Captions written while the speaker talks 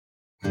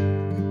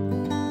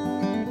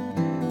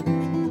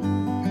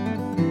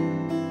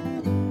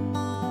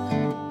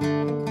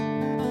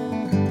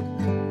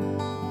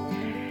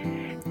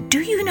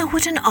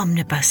what an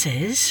omnibus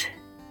is?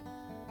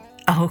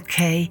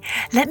 OK,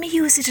 let me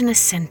use it in a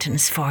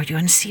sentence for you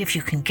and see if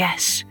you can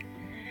guess.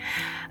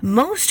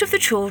 Most of the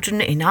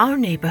children in our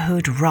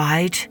neighbourhood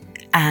ride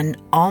an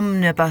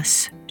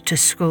omnibus to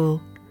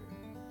school.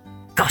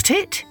 Got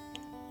it?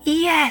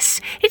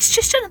 Yes, it's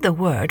just another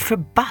word for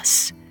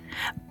bus.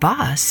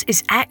 Bus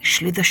is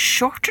actually the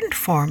shortened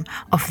form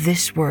of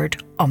this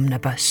word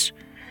omnibus.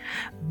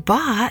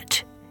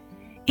 But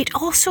it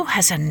also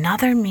has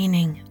another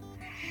meaning.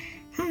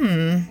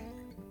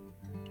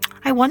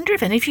 I wonder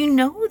if any of you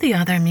know the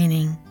other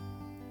meaning.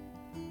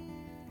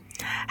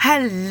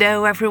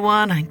 Hello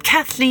everyone, I'm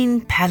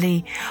Kathleen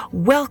Pelly.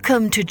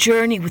 Welcome to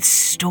Journey with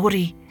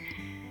Story.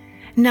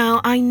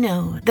 Now, I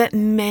know that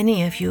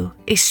many of you,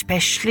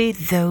 especially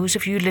those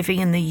of you living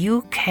in the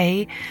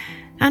UK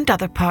and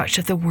other parts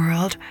of the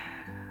world,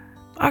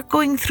 are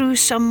going through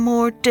some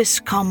more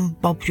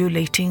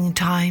discombobulating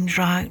times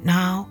right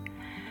now,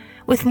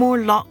 with more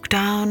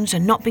lockdowns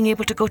and not being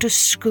able to go to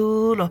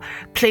school or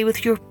play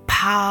with your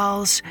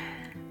pals.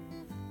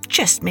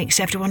 Just makes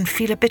everyone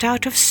feel a bit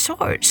out of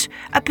sorts,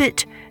 a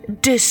bit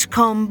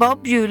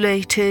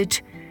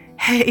discombobulated.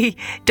 Hey,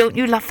 don't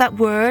you love that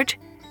word?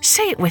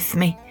 Say it with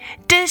me.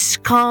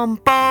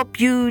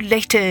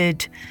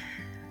 Discombobulated.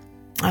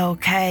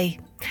 Okay,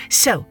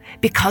 so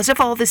because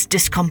of all this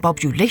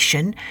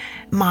discombobulation,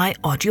 my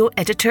audio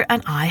editor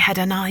and I had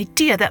an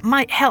idea that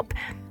might help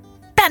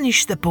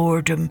banish the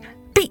boredom,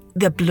 beat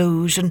the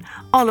blues and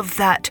all of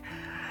that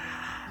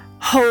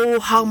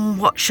ho-hum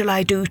what shall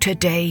I do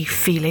today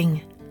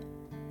feeling.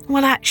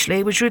 Well, actually,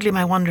 it was really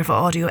my wonderful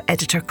audio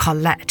editor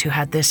Colette who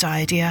had this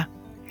idea.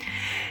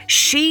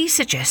 She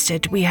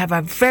suggested we have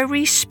a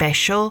very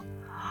special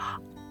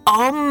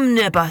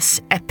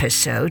omnibus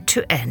episode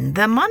to end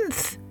the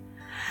month.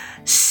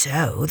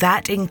 So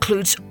that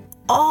includes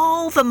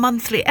all the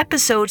monthly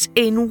episodes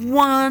in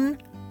one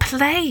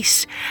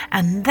place.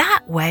 And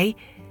that way,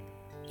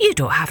 you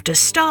don't have to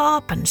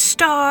stop and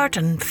start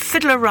and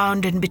fiddle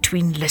around in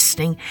between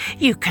listening.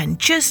 You can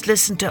just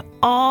listen to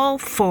all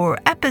 4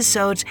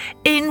 episodes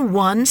in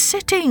one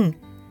sitting.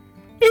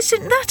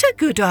 Isn't that a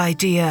good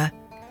idea?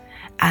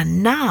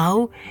 And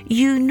now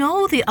you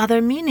know the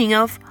other meaning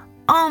of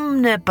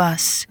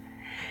omnibus.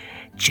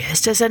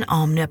 Just as an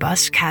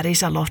omnibus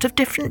carries a lot of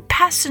different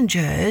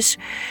passengers,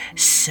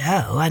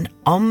 so an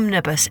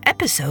omnibus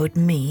episode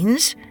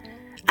means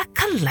a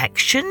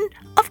collection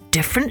of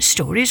different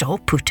stories all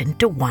put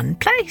into one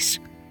place.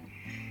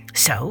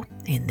 So,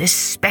 in this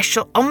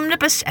special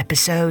omnibus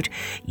episode,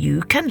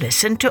 you can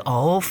listen to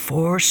all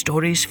 4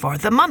 stories for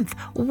the month,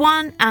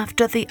 one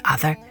after the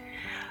other.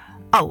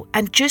 Oh,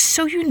 and just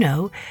so you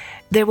know,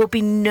 there will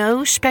be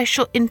no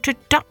special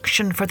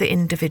introduction for the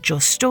individual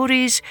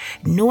stories,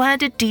 no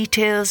added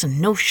details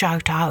and no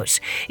shout-outs.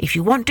 If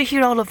you want to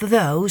hear all of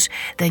those,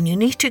 then you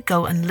need to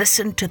go and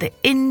listen to the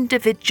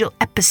individual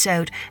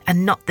episode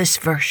and not this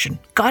version.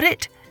 Got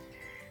it?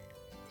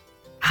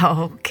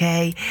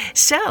 Okay,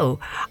 so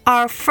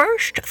our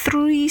first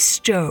 3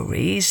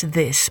 stories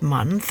this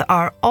month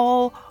are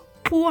all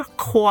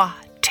pourquoi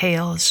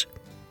tales.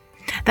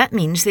 That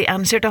means they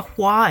answered a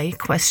why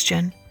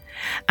question.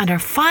 And our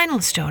final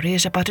story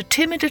is about a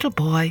timid little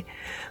boy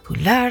who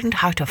learned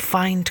how to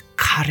find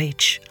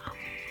courage.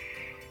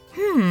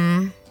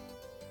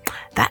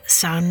 That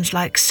sounds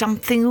like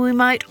something we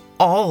might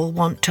all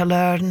want to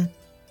learn,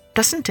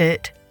 doesn't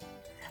it?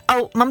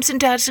 Oh, mums and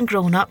dads and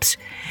grown-ups,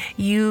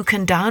 you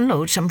can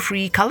download some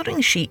free colouring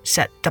sheets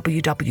at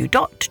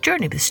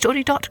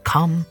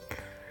www.journeywithstory.com.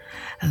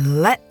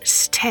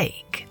 Let's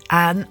take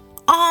an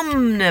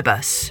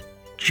omnibus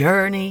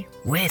journey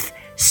with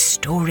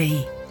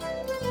story.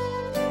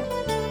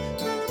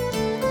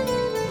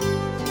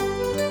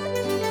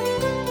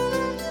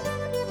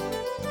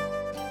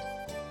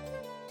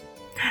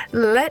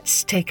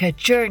 Let's take a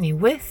journey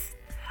with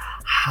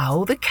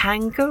How the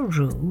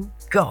Kangaroo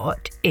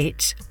Got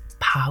Its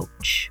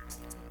Pouch.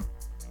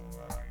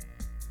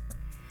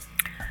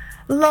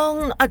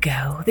 Long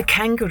ago, the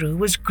kangaroo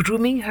was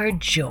grooming her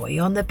joy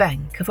on the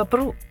bank of a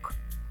brook.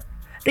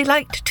 They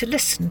liked to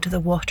listen to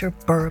the water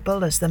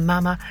burble as the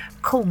mama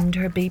combed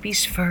her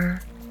baby's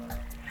fur.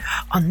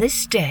 On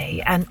this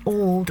day, an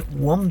old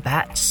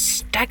wombat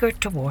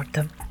staggered toward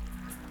them.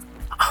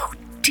 "Oh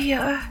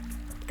dear,"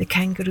 the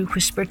kangaroo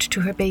whispered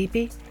to her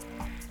baby.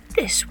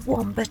 "This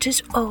wombat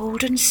is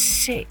old and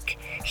sick.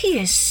 He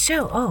is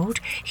so old,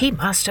 he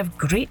must have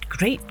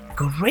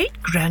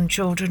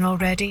great-great-great-grandchildren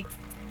already."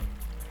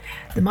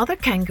 The mother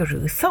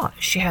kangaroo thought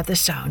she heard the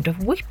sound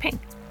of weeping.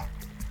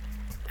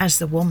 As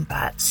the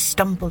wombat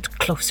stumbled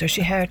closer,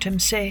 she heard him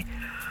say,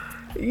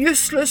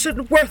 "Useless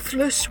and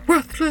worthless,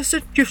 worthless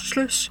and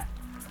useless."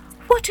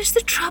 "What is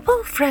the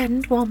trouble,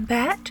 friend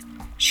wombat?"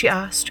 she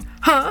asked.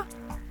 "Huh?"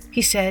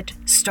 he said,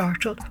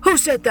 startled. "Who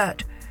said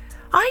that?"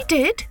 "I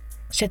did,"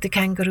 said the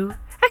kangaroo.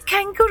 "A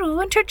kangaroo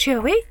and her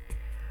joey."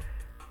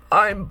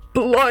 "I'm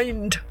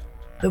blind,"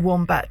 the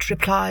wombat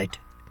replied.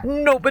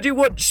 "Nobody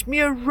wants me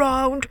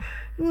around.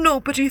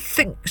 Nobody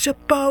thinks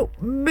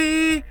about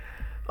me.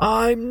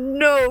 I'm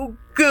no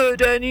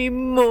good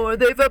anymore.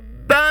 They've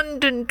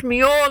abandoned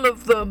me, all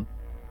of them."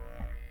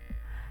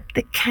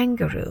 The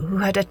kangaroo, who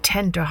had a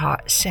tender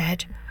heart,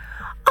 said,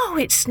 "Oh,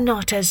 it's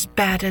not as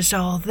bad as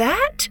all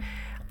that.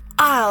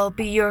 I'll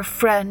be your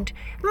friend.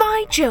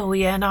 My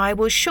Joey and I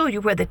will show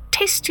you where the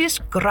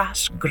tastiest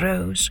grass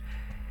grows."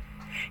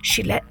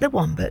 She let the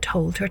wombat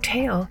hold her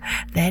tail.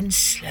 Then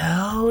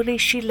slowly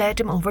she led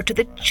him over to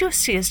the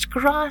juiciest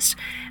grass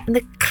and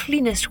the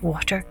cleanest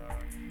water.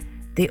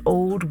 The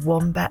old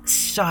wombat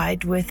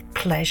sighed with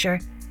pleasure.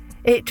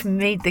 It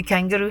made the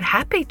kangaroo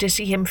happy to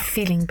see him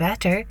feeling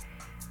better.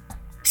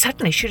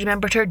 Suddenly she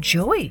remembered her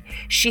Joey.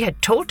 She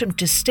had told him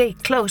to stay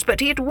close, but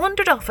he had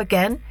wandered off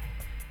again.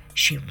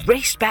 She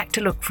raced back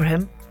to look for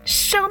him.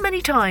 So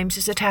many times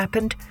as it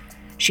happened.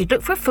 She'd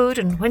looked for food,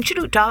 and when she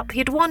looked up, he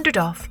had wandered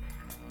off.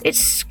 It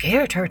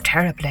scared her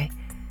terribly.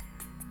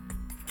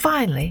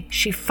 Finally,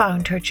 she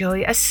found her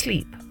Joey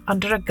asleep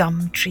under a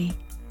gum tree.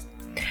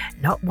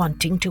 Not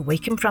wanting to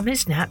wake him from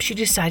his nap, she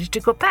decided to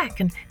go back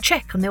and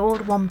check on the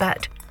old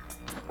wombat.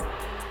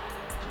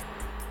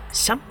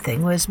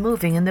 Something was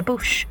moving in the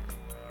bush.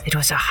 It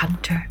was a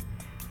hunter,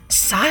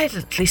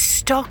 silently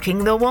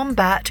stalking the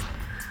wombat.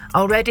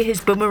 Already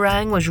his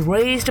boomerang was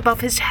raised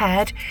above his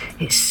head,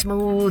 its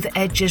smooth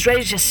edges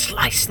ready to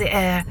slice the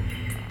air.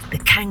 The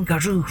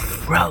kangaroo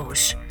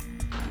froze.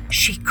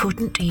 She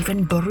couldn't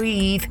even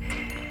breathe.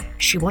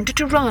 She wanted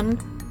to run,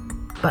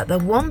 but the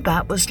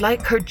wombat was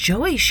like her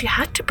Joey. She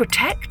had to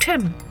protect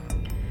him.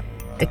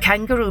 The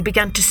kangaroo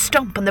began to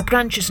stomp on the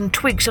branches and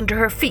twigs under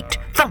her feet.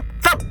 Thump,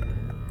 thump,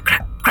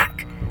 crack,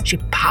 crack. She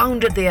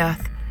pounded the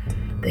earth.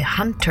 The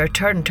hunter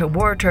turned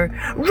toward her.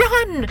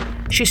 "Run!"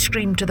 she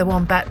screamed to the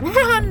wombat.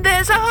 "Run!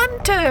 There's a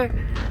hunter!"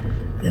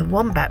 The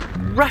wombat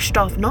rushed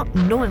off, not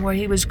knowing where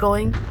he was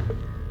going.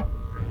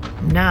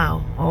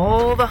 Now,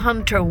 all the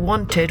hunter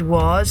wanted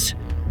was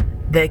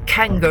the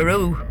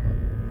kangaroo.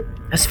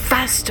 As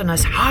fast and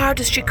as hard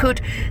as she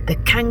could, the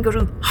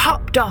kangaroo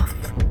hopped off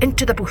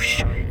into the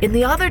bush in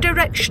the other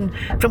direction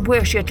from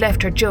where she had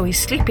left her Joey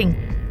sleeping.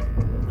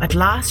 At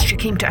last she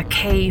came to a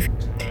cave.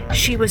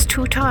 She was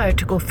too tired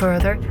to go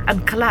further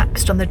and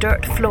collapsed on the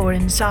dirt floor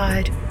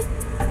inside.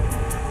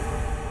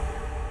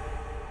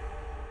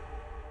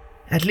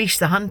 At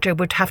least the hunter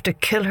would have to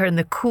kill her in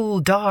the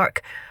cool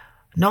dark,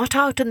 not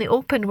out in the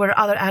open where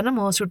other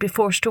animals would be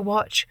forced to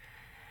watch.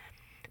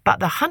 But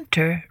the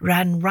hunter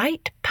ran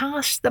right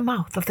past the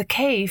mouth of the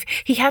cave.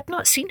 He had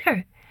not seen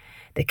her.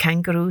 The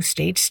kangaroo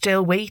stayed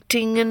still,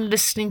 waiting and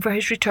listening for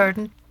his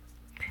return.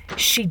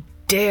 She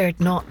dared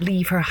not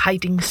leave her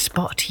hiding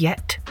spot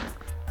yet.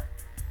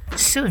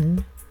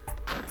 Soon,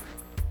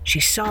 she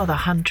saw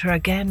the hunter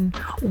again,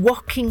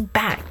 walking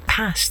back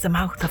past the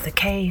mouth of the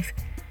cave,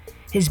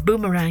 his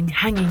boomerang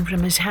hanging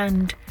from his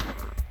hand.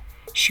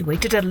 She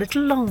waited a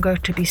little longer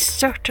to be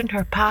certain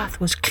her path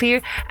was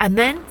clear, and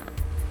then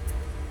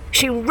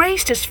she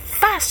raced as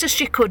fast as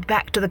she could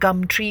back to the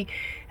gum tree,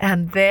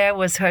 and there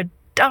was her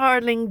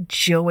darling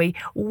Joey,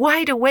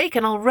 wide awake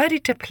and all ready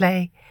to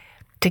play.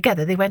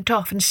 Together they went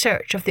off in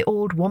search of the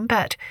old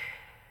wombat.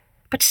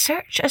 But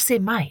search as they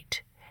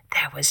might,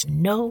 there was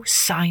no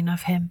sign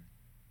of him.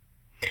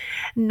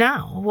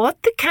 Now,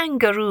 what the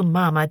kangaroo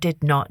mama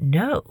did not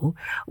know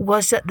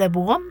was that the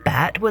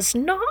wombat was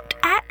not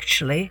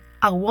actually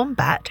a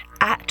wombat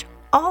at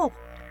all.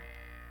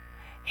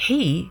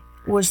 He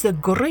was the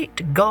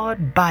great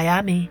god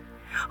Bayami,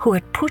 who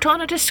had put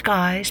on a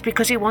disguise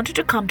because he wanted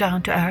to come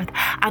down to earth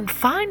and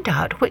find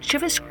out which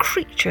of his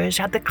creatures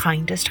had the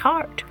kindest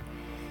heart.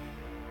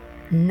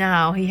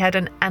 Now he had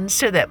an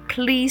answer that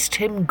pleased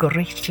him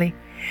greatly.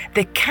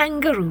 The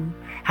kangaroo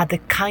had the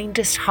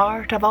kindest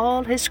heart of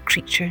all his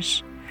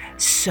creatures.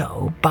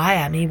 So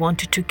Bayami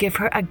wanted to give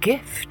her a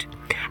gift,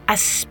 a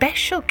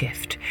special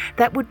gift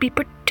that would be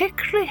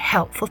particularly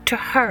helpful to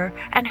her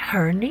and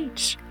her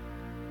needs.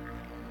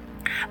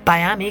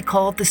 Bayami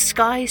called the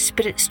sky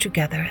spirits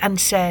together and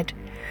said,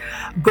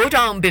 "Go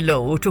down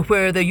below to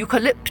where the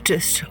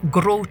eucalyptus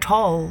grow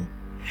tall.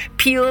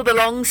 Peel the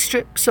long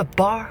strips of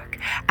bark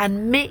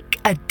and make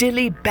a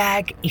dilly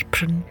bag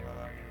apron.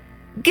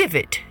 Give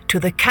it to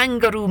the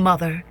kangaroo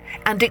mother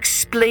and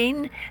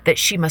explain that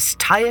she must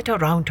tie it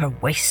around her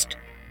waist."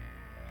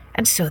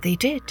 And so they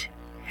did.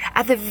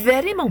 At the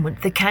very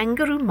moment the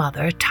kangaroo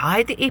mother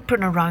tied the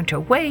apron around her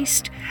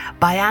waist,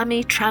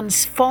 Bayami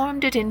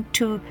transformed it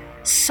into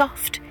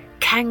soft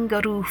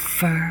kangaroo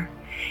fur.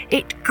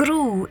 It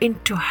grew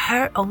into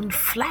her own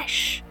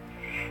flesh.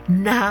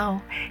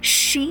 Now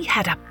she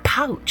had a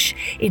pouch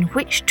in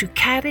which to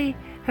carry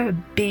her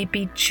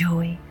baby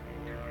Joey.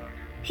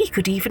 He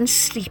could even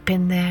sleep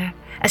in there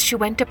as she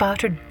went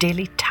about her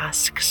daily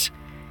tasks.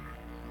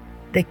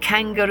 The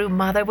kangaroo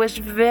mother was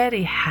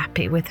very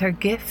happy with her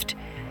gift,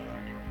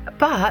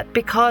 but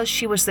because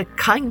she was the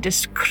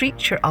kindest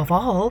creature of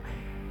all,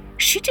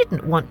 she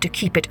didn't want to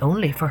keep it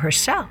only for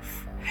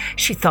herself.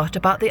 She thought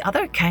about the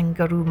other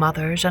kangaroo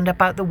mothers and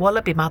about the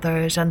wallaby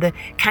mothers and the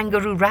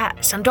kangaroo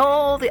rats and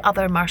all the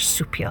other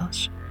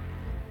marsupials.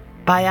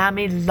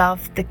 Bayami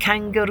loved the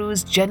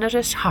kangaroo's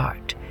generous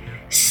heart,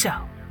 so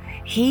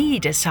he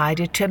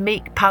decided to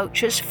make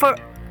pouches for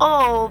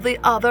all the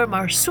other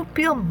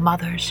marsupial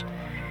mothers.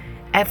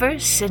 Ever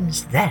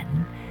since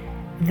then,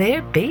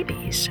 their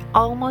babies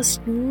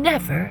almost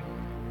never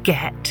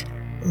get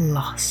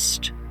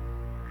lost.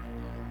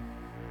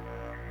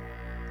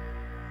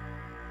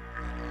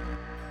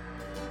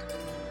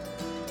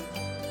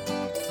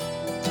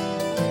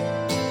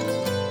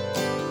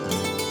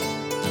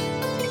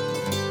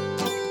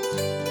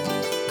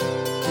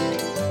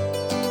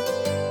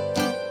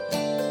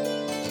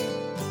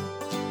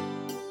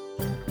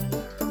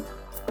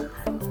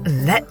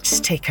 Let's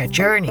take a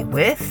journey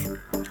with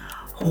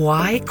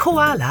Why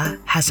Koala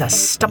Has a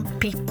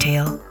Stumpy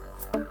Tail.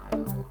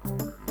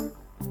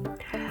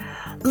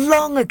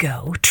 Long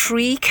ago,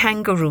 Tree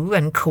Kangaroo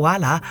and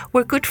Koala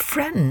were good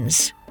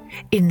friends.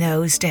 In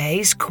those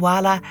days,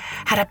 Koala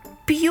had a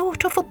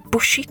beautiful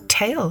bushy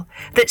tail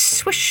that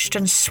swished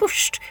and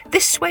swooshed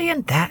this way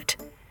and that.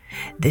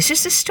 This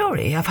is the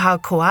story of how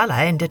Koala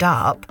ended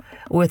up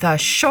with a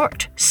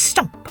short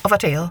stump of a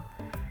tail.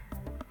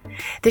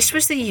 This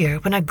was the year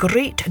when a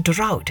great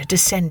drought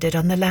descended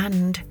on the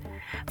land.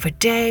 For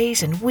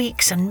days and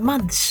weeks and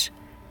months,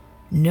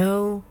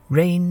 no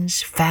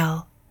rains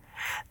fell.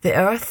 The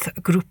earth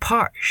grew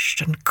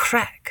parched and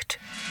cracked.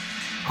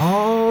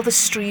 All the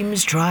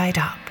streams dried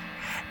up.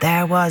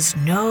 There was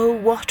no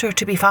water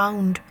to be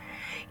found.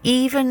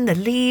 Even the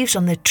leaves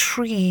on the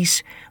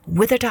trees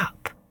withered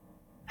up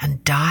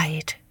and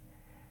died.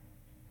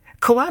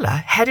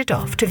 Koala headed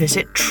off to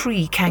visit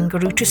Tree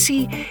Kangaroo to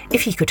see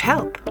if he could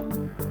help.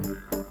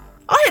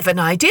 "I have an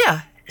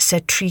idea,"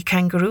 said Tree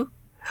Kangaroo.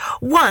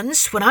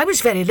 "Once, when I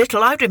was very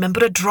little, I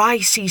remember a dry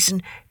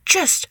season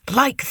just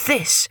like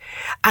this,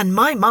 and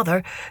my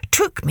mother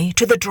took me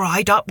to the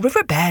dried-up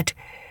riverbed.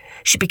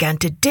 She began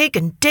to dig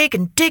and dig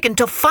and dig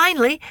until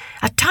finally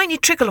a tiny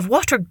trickle of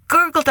water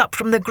gurgled up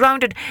from the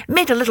ground and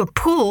made a little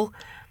pool.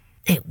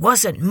 It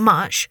wasn't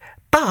much,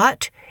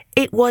 but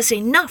it was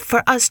enough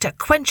for us to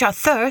quench our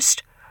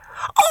thirst."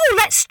 "Oh,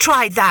 let's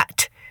try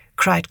that!"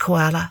 cried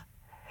Koala.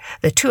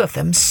 The two of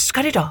them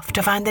scurried off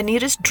to find the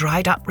nearest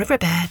dried-up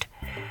riverbed.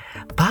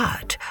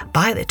 But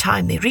by the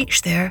time they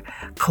reached there,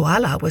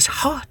 Koala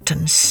was hot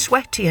and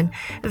sweaty and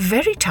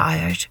very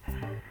tired.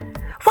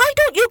 "Why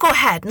don't you go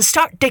ahead and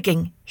start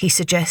digging?" he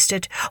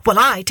suggested, "while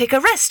I take a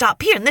rest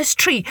up here in this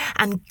tree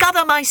and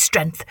gather my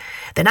strength.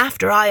 Then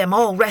after I am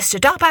all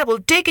rested up, I will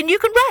dig and you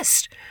can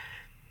rest."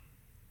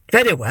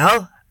 "Very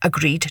well,"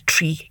 agreed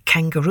Tree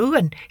Kangaroo,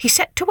 and he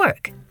set to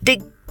work,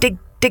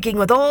 digging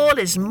with all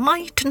his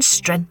might and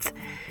strength.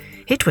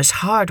 It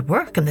was hard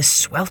work in the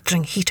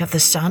sweltering heat of the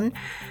sun,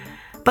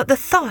 but the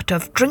thought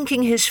of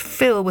drinking his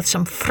fill with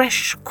some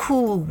fresh,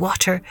 cool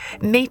water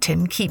made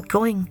him keep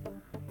going.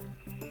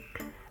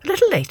 A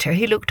little later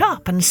he looked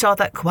up and saw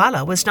that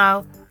Koala was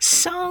now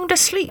sound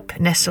asleep,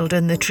 nestled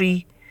in the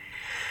tree.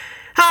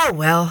 "Ah,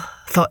 well,"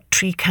 thought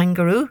Tree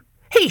Kangaroo,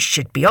 "he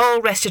should be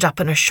all rested up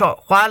in a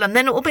short while, and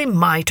then it will be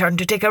my turn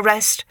to take a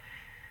rest."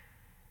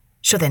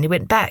 So then he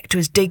went back to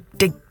his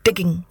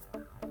digging.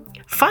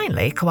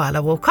 Finally,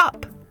 Koala woke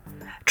up.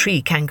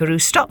 Tree Kangaroo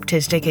stopped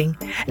his digging.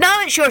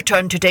 "Now it's your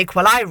turn to dig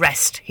while I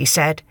rest," he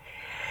said.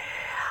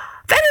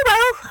 "Very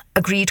well,"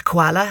 agreed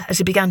Koala as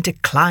he began to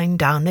climb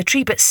down the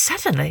tree, but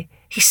suddenly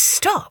he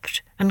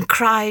stopped and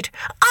cried,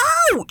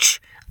 "Ouch!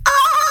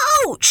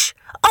 Ouch!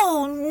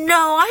 Oh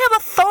no, I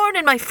have a thorn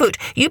in my foot.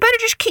 You better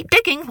just keep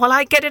digging while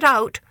I get it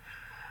out."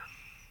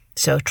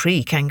 So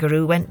Tree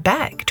Kangaroo went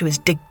back to his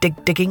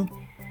digging.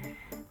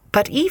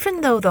 But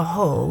even though the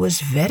hole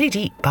was very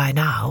deep by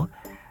now,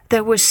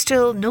 there was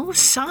still no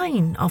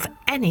sign of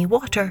any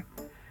water.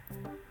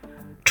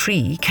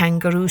 Tree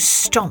Kangaroo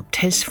stomped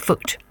his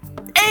foot.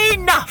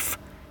 "Enough!"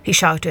 he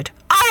shouted.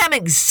 "I am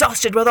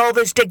exhausted with all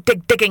this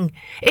digging.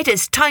 It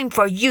is time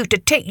for you to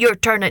take your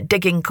turn at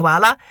digging,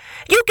 Koala.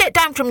 You get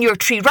down from your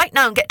tree right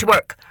now and get to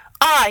work.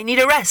 I need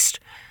a rest."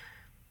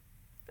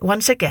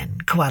 Once again,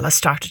 Koala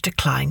started to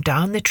climb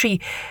down the tree,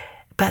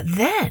 but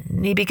then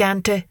he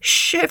began to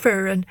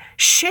shiver and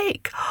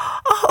shake.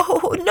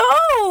 "Oh,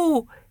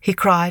 no!" he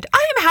cried.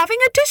 "I am having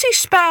a dizzy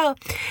spell.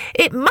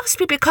 It must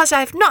be because I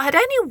have not had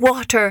any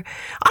water.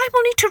 I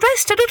will need to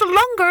rest a little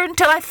longer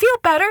until I feel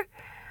better."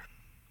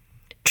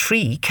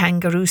 Tree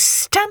Kangaroo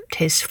stamped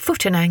his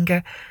foot in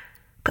anger.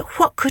 But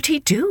what could he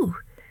do?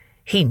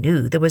 He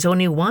knew there was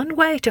only one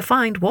way to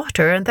find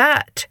water, and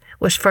that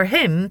was for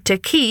him to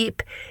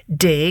keep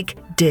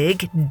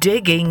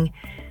digging.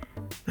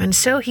 And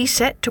so he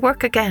set to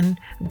work again,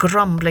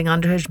 grumbling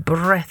under his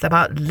breath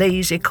about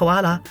lazy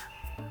Koala.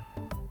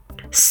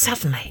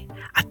 Suddenly,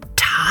 a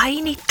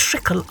tiny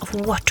trickle of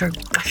water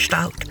gushed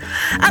out.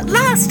 At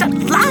last!"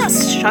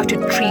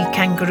 shouted Tree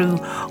Kangaroo.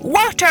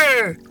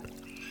 "Water!"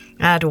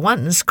 At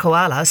once,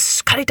 Koala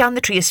scurried down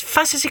the tree as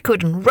fast as he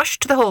could and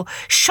rushed to the hole,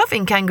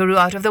 shoving Kangaroo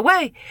out of the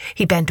way.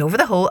 He bent over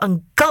the hole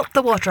and gulped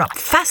the water up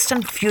fast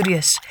and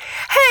furious.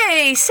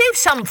 "Hey, save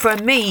some for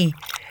me!"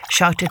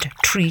 shouted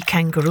Tree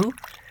Kangaroo.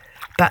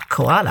 But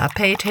Koala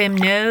paid him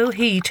no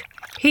heed.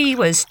 He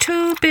was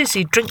too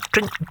busy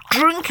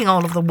drinking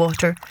all of the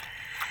water.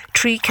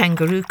 Tree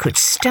Kangaroo could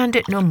stand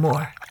it no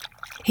more.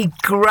 He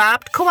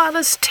grabbed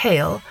Koala's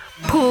tail,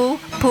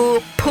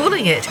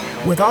 pulling it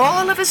with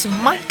all of his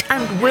might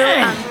and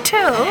will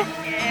until,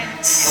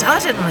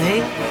 suddenly,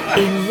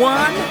 in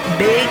one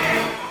big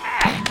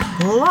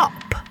plop,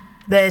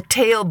 the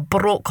tail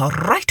broke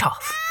right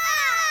off,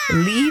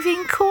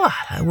 leaving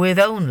Koala with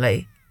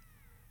only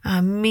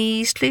a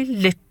measly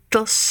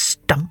little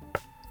stump.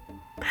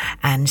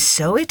 And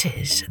so it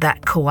is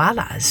that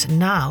koalas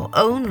now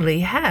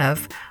only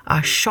have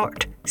a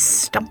short,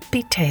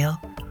 stumpy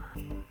tail,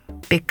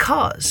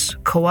 because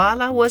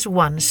Koala was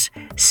once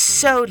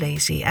so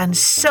lazy and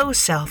so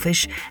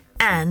selfish,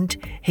 and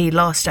he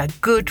lost a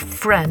good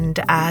friend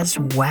as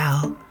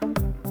well.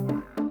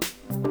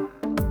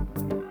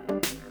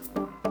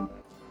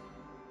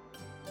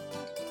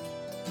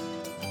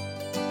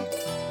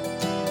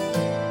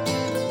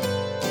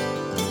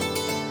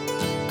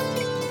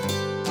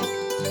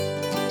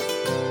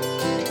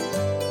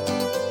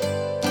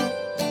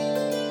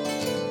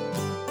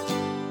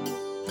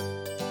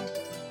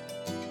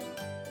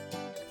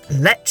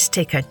 Let's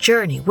take a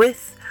journey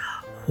with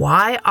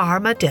Why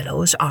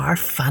Armadillos Are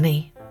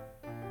Funny.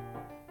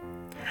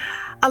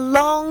 A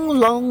long,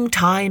 long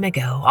time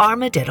ago,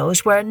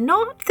 armadillos were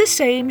not the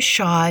same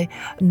shy,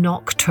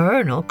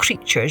 nocturnal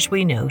creatures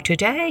we know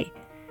today.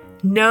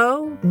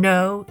 No,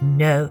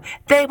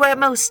 they were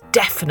most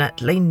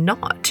definitely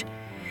not.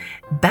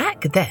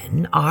 Back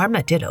then,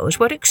 armadillos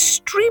were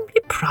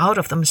extremely proud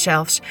of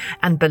themselves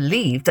and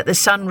believed that the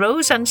sun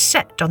rose and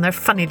set on their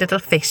funny little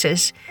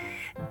faces.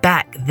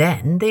 Back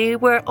then, they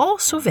were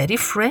also very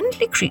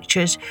friendly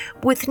creatures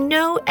with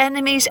no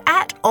enemies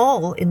at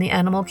all in the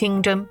animal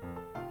kingdom.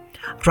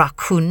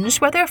 Raccoons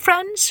were their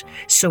friends,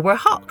 so were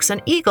hawks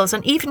and eagles,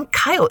 and even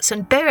coyotes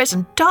and bears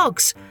and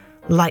dogs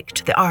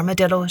liked the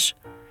armadillos.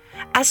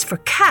 As for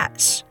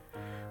cats,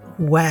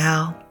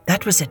 well,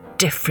 that was a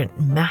different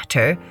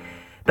matter.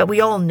 But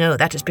we all know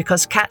that is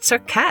because cats are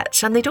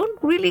cats, and they don't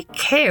really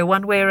care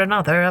one way or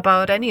another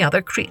about any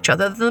other creature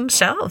other than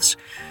themselves.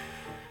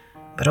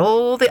 But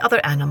all the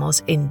other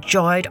animals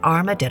enjoyed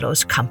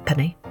armadillos'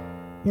 company.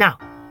 Now,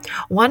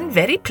 one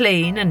very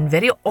plain and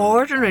very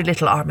ordinary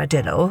little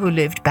armadillo who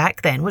lived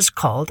back then was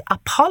called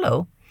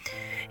Apollo.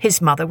 His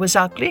mother was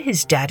ugly,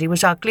 his daddy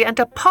was ugly, and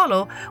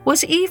Apollo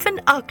was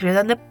even uglier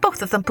than the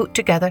both of them put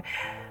together.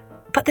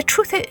 But the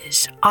truth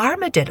is,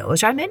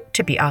 armadillos are meant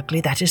to be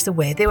ugly. That is the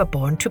way they were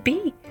born to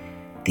be.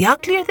 The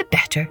uglier the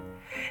better.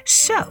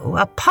 So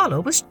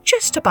Apollo was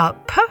just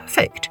about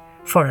perfect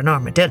for an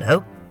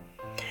armadillo.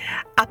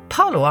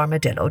 Apollo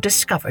Armadillo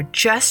discovered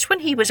just when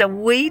he was a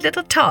wee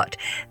little tot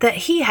that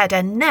he had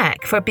a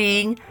knack for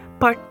being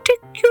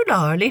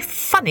particularly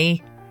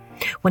funny.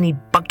 When he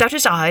bugged out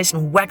his eyes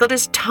and waggled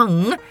his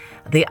tongue,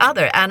 the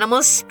other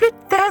animals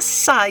split their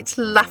sides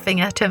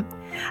laughing at him.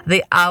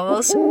 The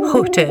owls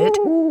hooted,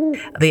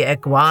 the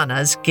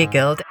iguanas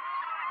giggled,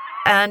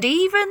 and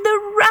even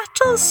the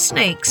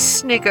rattlesnakes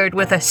sniggered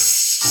with a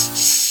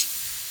sss.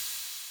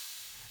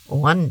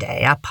 One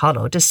day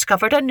Apollo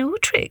discovered a new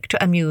trick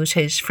to amuse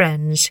his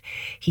friends.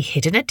 He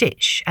hid in a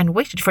ditch and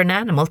waited for an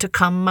animal to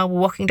come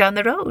walking down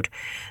the road.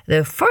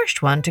 The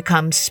first one to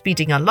come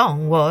speeding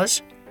along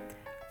was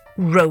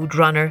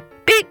Roadrunner.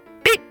 Beep,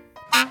 beep.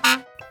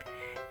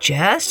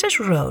 Just as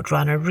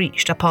Roadrunner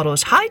reached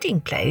Apollo's hiding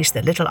place,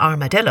 the little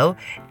armadillo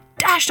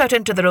dashed out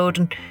into the road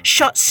and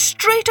shot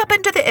straight up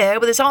into the air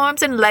with his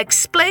arms and legs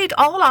splayed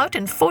all out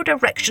in 4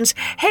 directions,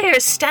 hair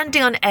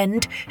standing on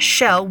end,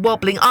 shell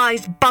wobbling,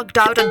 eyes bugged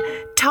out, and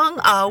tongue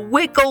a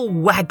wiggle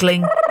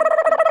waggling.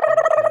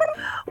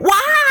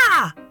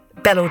 "Wah!"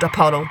 bellowed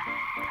Apollo.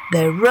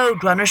 The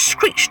Roadrunner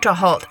screeched to a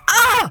halt.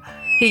 "Ah!"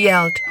 he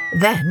yelled.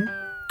 Then,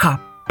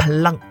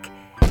 kerplunk,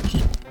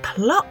 he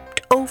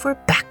plopped over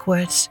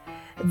backwards.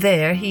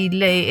 There he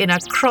lay in a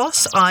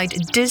cross-eyed,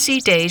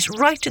 dizzy daze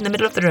right in the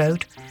middle of the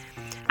road.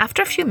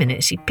 After a few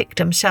minutes, he picked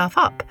himself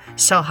up,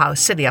 saw how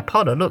silly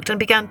Apollo looked, and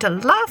began to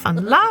laugh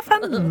and laugh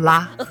and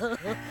laugh.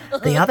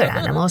 The other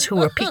animals who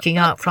were peeking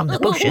out from the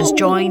bushes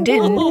joined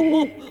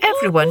in.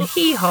 Everyone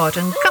hee-hawed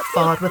and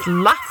guffawed with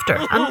laughter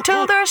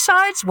until their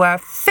sides were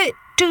fit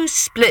to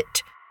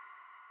split.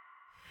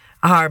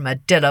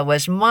 Armadillo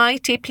was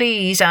mighty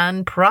pleased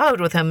and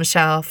proud with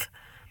himself.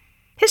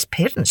 His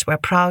parents were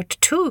proud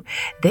too.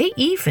 They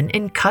even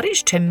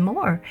encouraged him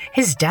more.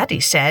 His daddy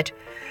said,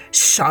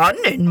 "Son,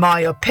 in my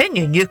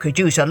opinion, you could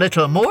use a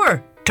little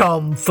more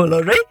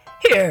tomfoolery.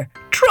 Here,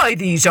 try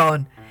these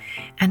on."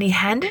 And he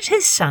handed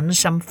his son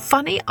some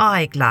funny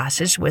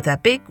eyeglasses with a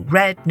big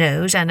red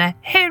nose and a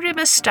hairy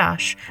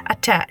moustache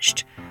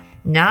attached.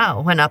 Now,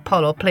 when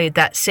Apollo played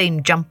that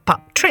same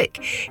jump-up trick,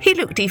 he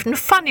looked even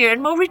funnier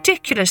and more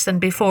ridiculous than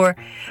before.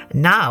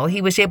 Now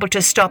he was able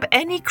to stop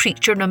any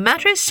creature, no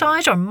matter his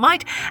size or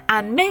might,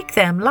 and make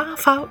them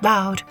laugh out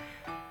loud.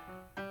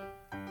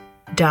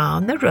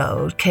 Down the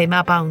road came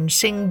a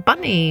bouncing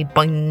bunny.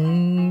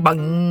 Boing,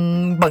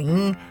 boing,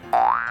 boing.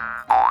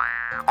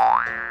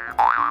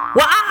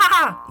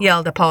 "Wah!"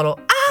 yelled Apollo.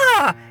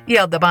 "Ah!"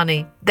 yelled the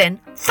bunny.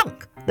 Then,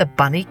 thunk, the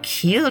bunny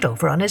keeled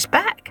over on his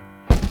back.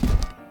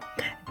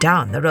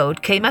 Down the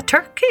road came a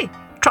turkey.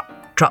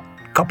 Trot, trot,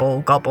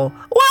 gobble, gobble.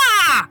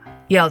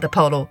 yelled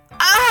Apollo.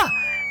 Ah!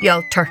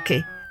 Yelled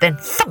Turkey. Then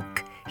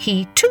thunk!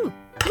 He too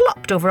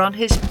plopped over on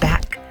his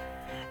back.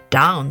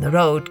 Down the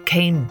road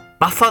came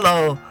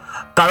Buffalo.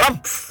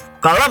 Galumph!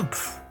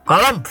 Galumph!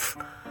 Galumph!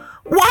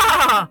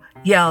 Wah!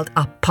 Yelled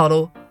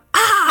Apollo.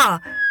 Ah!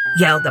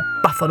 Yelled the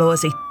buffalo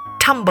as he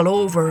tumbled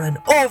over and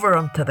over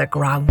onto the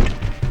ground.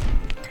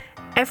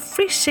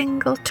 Every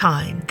single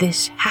time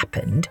this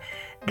happened,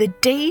 the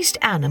dazed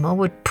animal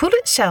would pull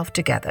itself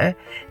together,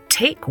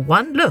 take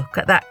one look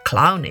at that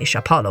clownish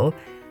Apollo,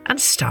 and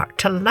start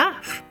to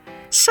laugh.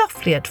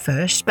 Softly at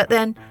first, but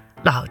then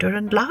louder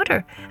and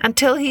louder,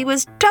 until he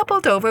was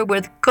doubled over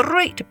with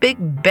great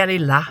big belly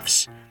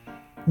laughs.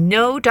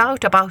 No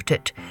doubt about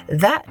it,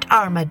 that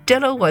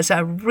armadillo was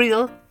a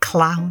real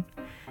clown.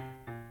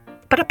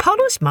 But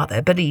Apollo's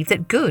mother believed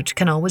that good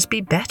can always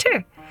be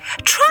better.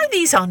 "Try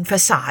these on for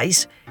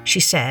size," she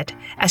said,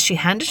 as she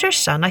handed her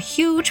son a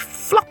huge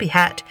floppy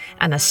hat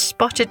and a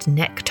spotted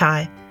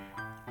necktie.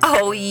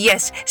 "Oh,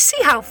 yes,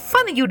 see how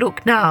funny you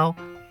look now."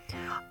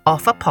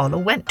 Off Apollo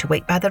went to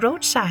wait by the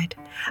roadside.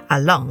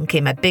 Along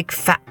came a big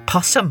fat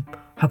possum.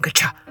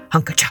 Hunka-cha,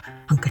 hunka-cha,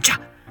 hunka-cha.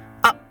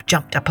 Up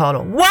jumped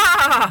Apollo.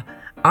 "Wah!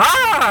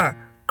 Arr!"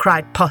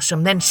 cried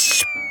Possum, then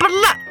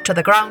splat to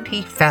the ground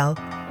he fell.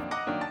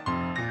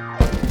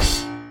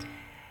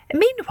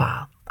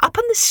 Meanwhile, up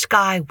in the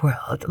sky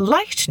world,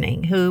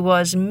 Lightning, who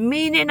was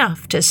mean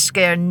enough to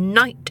scare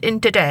night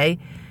into day,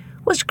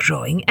 was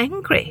growing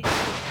angry.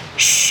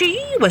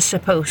 She was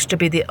supposed to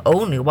be the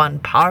only one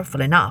powerful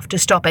enough to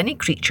stop any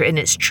creature in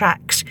its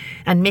tracks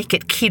and make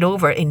it keel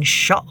over in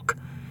shock.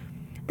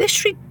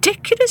 This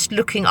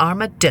ridiculous-looking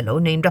armadillo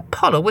named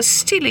Apollo was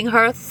stealing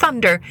her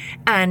thunder,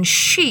 and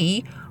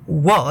she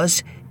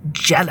was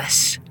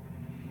jealous.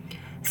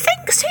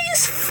 "Thinks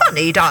he's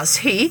funny, does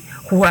he?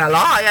 Well,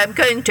 I am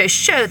going to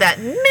show that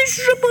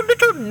miserable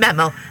little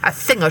mammal a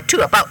thing or two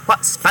about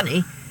what's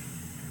funny."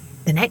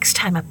 The next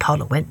time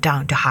Apollo went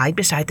down to hide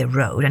beside the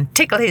road and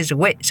tickle his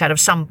wits out of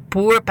some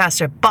poor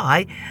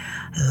passer-by,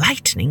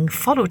 Lightning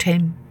followed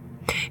him.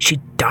 She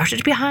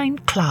darted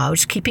behind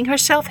clouds, keeping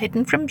herself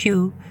hidden from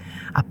view.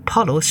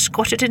 Apollo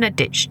squatted in a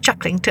ditch,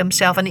 chuckling to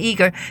himself and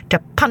eager to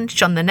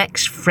punch on the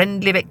next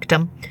friendly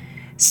victim.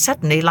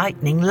 Suddenly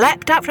Lightning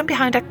leapt out from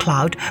behind a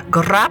cloud,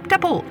 grabbed a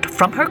bolt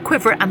from her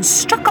quiver and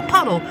struck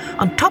Apollo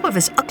on top of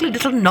his ugly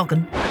little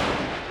noggin.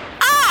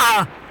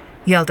 "Ah!"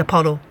 yelled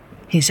Apollo.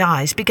 His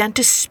eyes began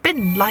to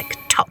spin like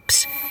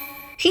tops.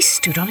 He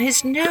stood on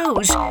his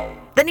nose.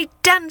 Then he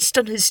danced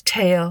on his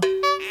tail.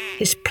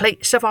 His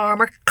plates of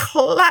armour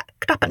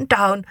clacked up and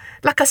down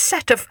like a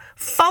set of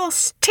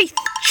false teeth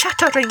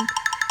chattering.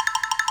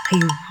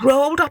 He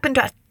rolled up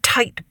into a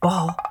tight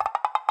ball.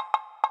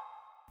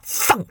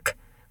 Thunk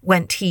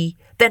went he,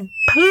 then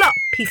plop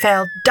he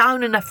fell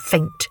down in a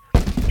faint.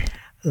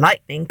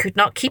 Lightning could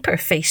not keep her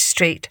face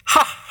straight.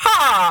 "Ha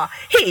ha!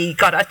 He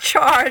got a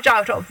charge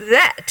out of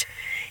that!"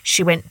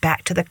 She went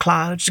back to the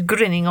clouds,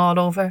 grinning all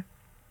over.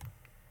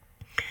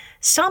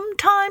 Some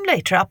time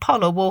later,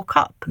 Apollo woke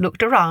up,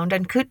 looked around,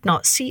 and could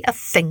not see a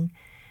thing.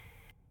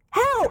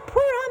 "Help!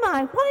 Where am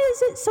I? Why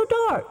is it so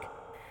dark?"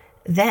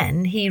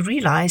 Then he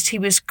realized he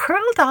was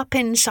curled up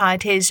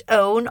inside his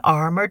own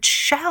armoured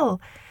shell.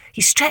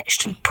 He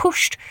stretched and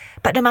pushed,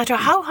 but no matter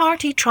how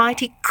hard he tried,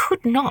 he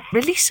could not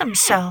release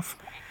himself.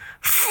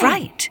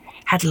 Fright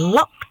had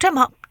locked him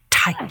up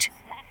tight.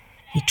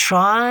 He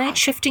tried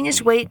shifting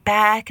his weight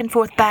back and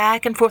forth,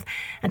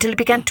 until he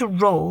began to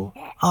roll.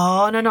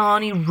 On and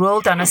on he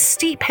rolled down a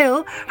steep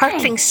hill,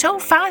 hurtling so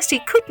fast he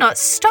could not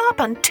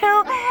stop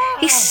until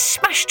he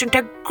smashed into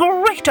a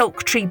great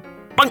oak tree.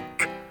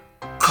 Bunk!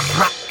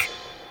 Crack!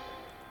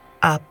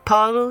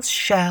 Apollo's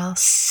shell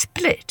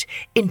split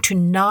into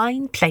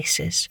 9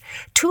 places.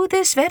 To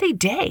this very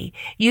day,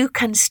 you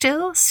can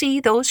still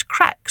see those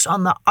cracks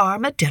on the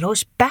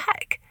armadillo's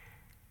back.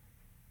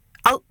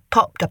 Out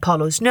popped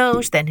Apollo's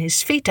nose, then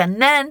his feet,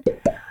 and then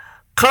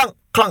clunk,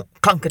 clunk,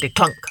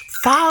 clunkety-clunk.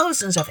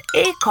 Thousands of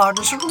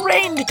acorns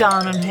rained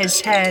down on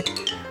his head.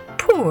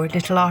 Poor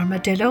little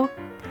armadillo.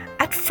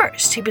 At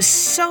first he was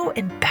so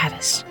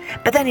embarrassed,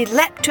 but then he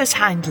leapt to his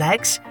hind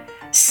legs,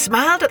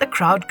 smiled at the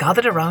crowd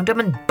gathered around him,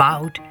 and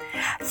bowed.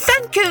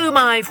 "Thank you,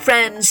 my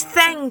friends,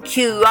 thank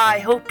you. I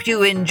hope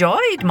you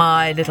enjoyed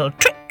my little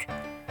trick."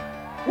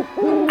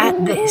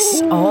 At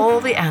this, all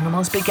the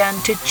animals began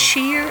to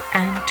cheer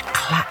and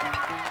clap.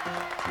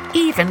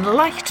 Even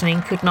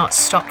Lightning could not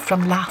stop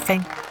from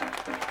laughing.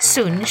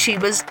 Soon she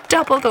was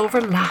doubled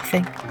over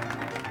laughing.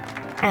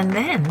 And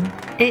then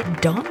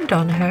it dawned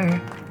on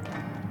her.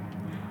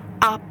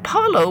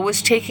 Apollo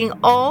was taking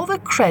all the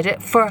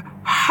credit for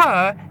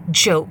her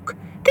joke.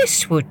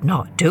 This would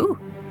not do.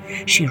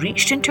 She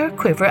reached into her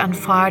quiver and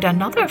fired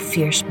another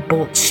fierce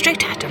bolt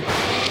straight at him.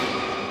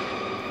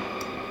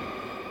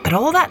 But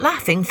all that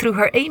laughing threw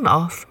her aim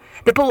off.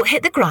 The bolt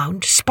hit the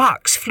ground,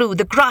 sparks flew,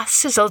 the grass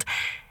sizzled,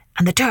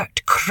 and the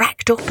dirt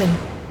cracked open.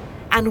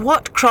 And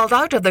what crawled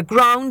out of the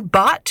ground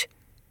but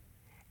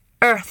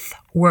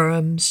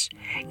earthworms.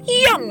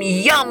 "Yum,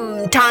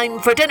 yum, time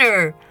for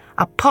dinner!"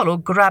 Apollo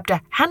grabbed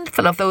a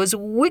handful of those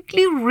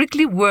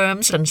wiggly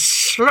worms and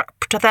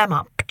slurped them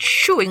up,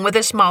 chewing with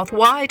his mouth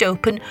wide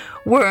open,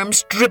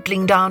 worms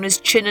dribbling down his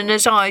chin and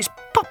his eyes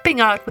popping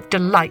out with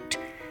delight.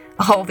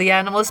 All the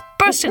animals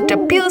burst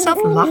into peals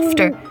of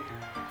laughter.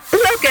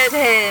 "Look at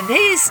him!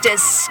 He's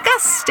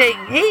disgusting!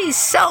 He's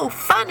so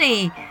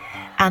funny!"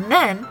 And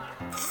then,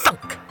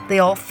 thunk, they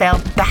all fell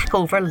back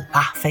over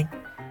laughing.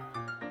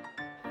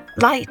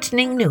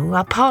 Lightning knew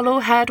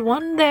Apollo had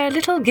won their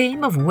little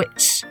game of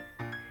wits.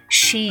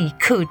 She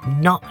could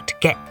not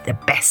get the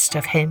best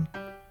of him.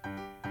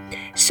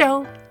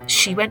 So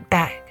she went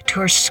back to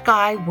her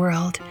sky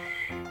world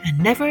and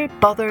never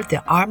bothered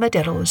the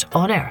armadillos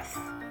on Earth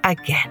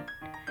again.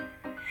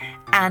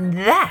 And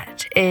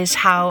that is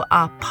how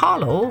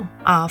Apollo,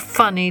 a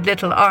funny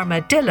little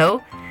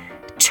armadillo,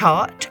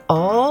 taught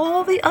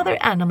all the other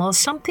animals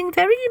something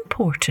very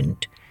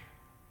important.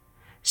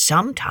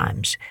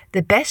 Sometimes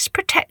the best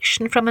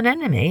protection from an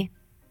enemy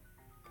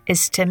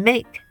is to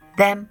make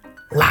them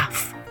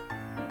laugh.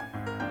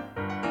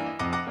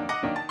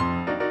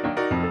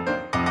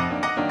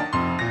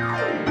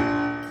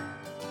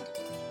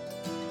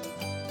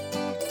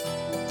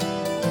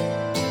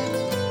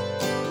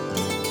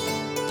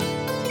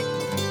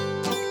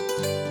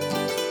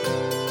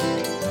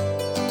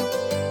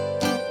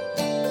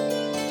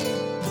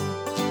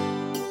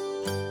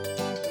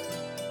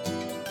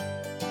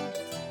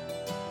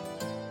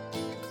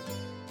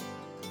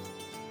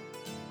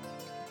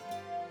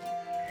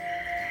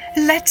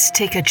 Let's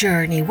take a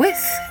journey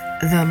with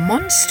The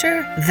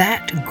Monster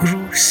That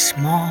Grew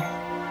Small,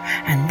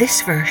 and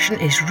this version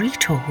is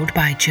retold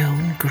by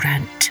Joan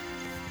Grant.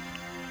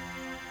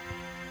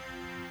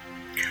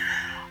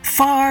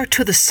 Far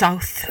to the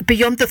south,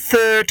 beyond the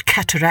third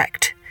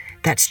cataract,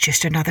 that's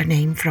just another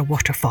name for a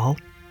waterfall,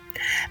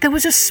 there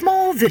was a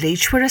small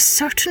village where a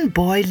certain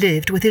boy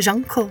lived with his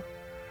uncle.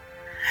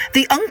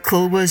 The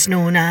uncle was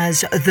known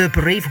as the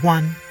Brave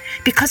One,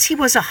 because he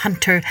was a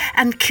hunter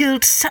and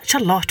killed such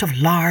a lot of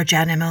large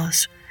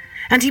animals,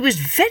 and he was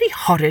very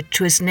horrid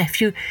to his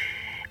nephew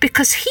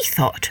because he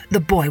thought the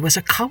boy was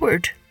a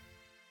coward.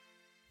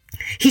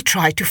 He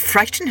tried to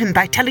frighten him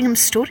by telling him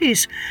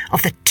stories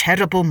of the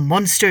terrible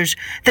monsters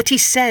that he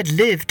said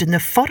lived in the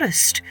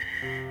forest,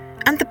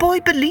 and the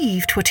boy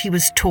believed what he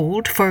was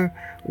told, for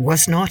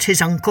was not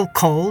his uncle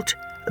called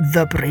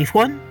the Brave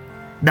One,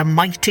 the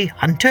mighty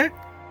hunter?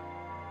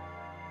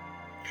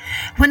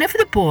 Whenever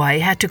the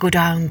boy had to go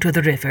down to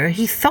the river,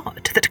 he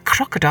thought that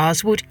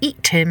crocodiles would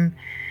eat him.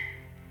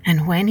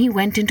 And when he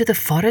went into the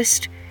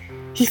forest,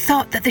 he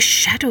thought that the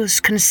shadows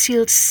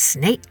concealed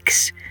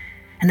snakes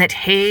and that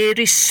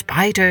hairy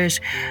spiders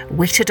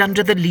waited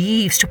under the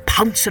leaves to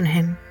pounce on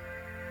him.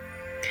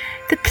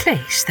 The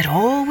place that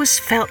always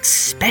felt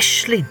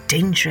specially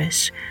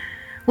dangerous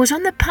was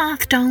on the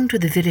path down to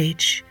the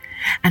village,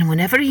 and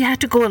whenever he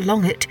had to go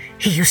along it,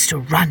 he used to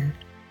run.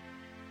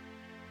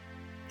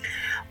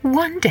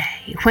 One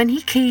day, when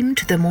he came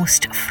to the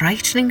most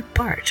frightening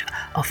part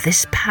of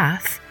this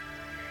path,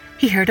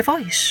 he heard a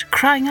voice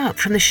crying out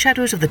from the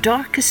shadows of the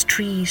darkest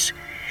trees.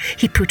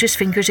 He put his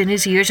fingers in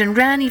his ears and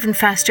ran even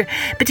faster,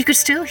 but he could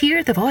still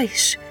hear the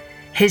voice.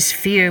 His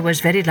fear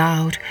was very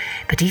loud,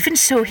 but even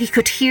so he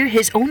could hear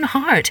his own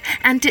heart,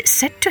 and it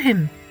said to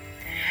him,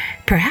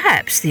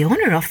 "Perhaps the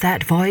owner of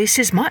that voice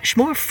is much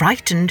more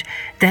frightened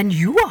than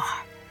you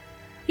are.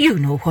 You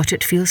know what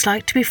it feels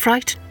like to be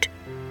frightened.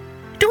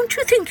 Don't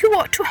you think you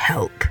ought to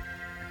help?"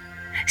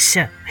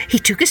 So he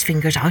took his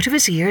fingers out of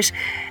his ears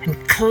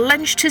and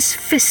clenched his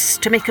fists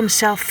to make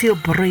himself feel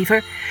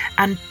braver,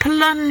 and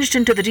plunged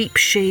into the deep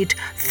shade,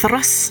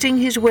 thrusting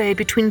his way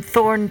between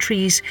thorn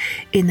trees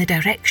in the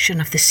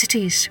direction of the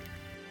cities.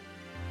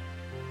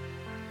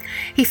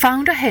 He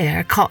found a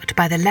hare caught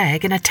by the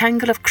leg in a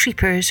tangle of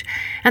creepers,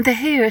 and the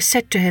hare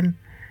said to him,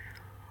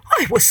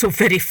 "I was so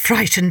very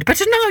frightened,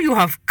 but now you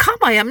have come,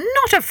 I am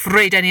not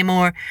afraid any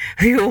more.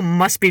 You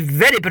must be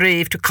very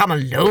brave to come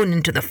alone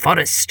into the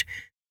forest."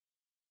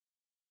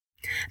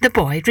 The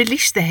boy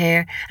released the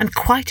hare and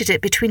quieted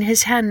it between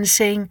his hands,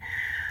 saying,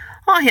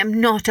 "I am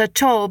not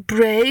at all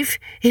brave.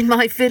 In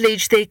my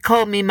village they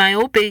call me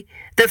Niobe,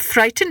 the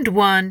frightened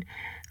one.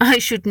 I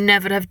should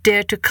never have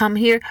dared to come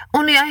here,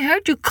 only I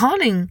heard you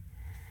calling."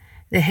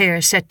 The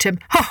hare said to him,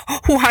 "Oh,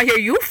 why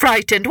are you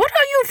frightened? What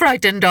are you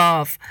frightened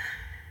of?"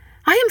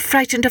 "I am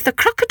frightened of the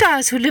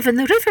crocodiles who live in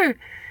the river,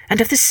 and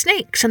of the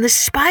snakes and the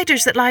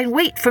spiders that lie in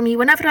wait for me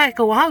whenever I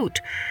go out.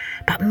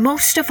 But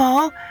most of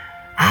all,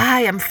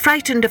 I am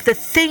frightened of the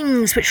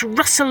things which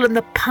rustle in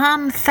the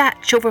palm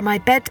thatch over my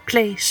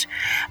bedplace.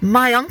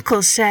 My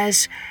uncle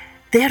says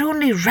they are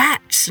only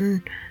rats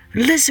and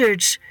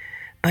lizards,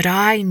 but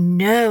I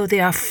know they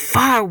are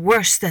far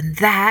worse than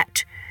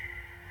that."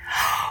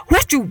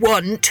 "What you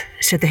want,"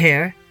 said the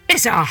hare,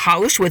 "is a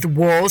house with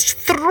walls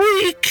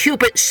 3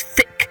 cubits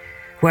thick,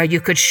 where you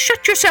could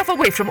shut yourself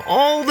away from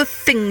all the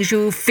things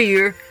you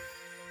fear."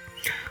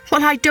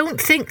 "Well, I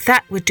don't think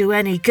that would do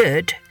any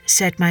good,"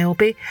 said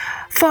Niobe,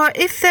 "for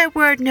if there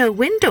were no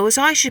windows,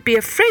 I should be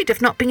afraid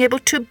of not being able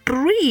to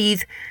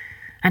breathe.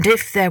 And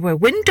if there were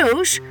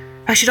windows,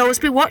 I should always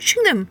be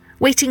watching them,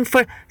 waiting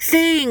for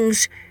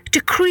things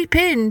to creep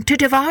in to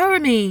devour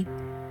me.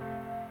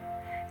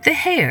 The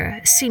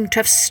hare seemed to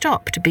have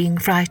stopped being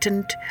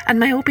frightened, and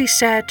Niobe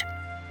said,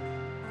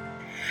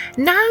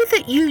 "Now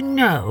that you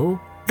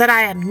know that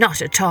I am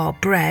not at all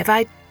brave,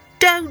 I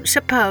don't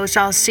suppose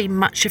I'll see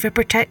much of a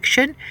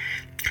protection.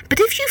 But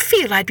if you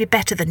feel I'd be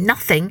better than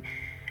nothing,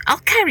 I'll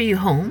carry you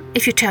home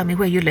if you tell me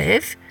where you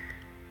live."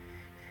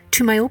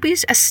 To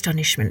Niobe's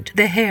astonishment,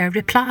 the hare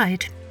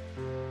replied,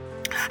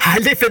 "I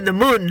live in the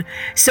moon,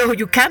 so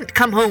you can't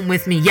come home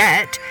with me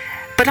yet.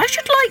 But I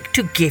should like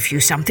to give you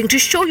something to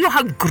show you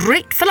how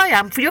grateful I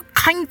am for your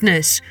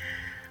kindness.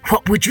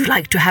 What would you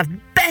like to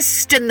have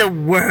best in the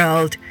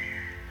world?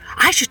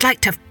 I should like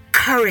to have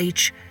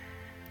courage,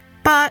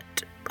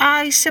 but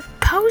I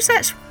suppose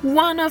that's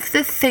one of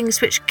the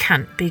things which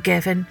can't be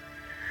given."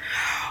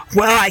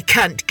 "Well, I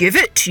can't give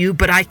it to you,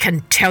 but I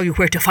can tell you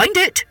where to find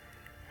it.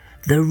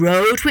 The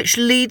road which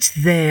leads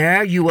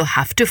there you will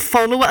have to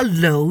follow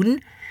alone.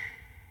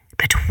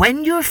 But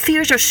when your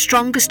fears are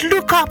strongest,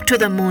 look up to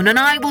the moon, and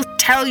I will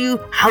tell you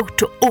how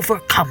to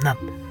overcome them."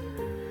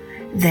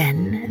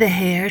 Then the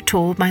hare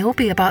told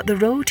Niobe about the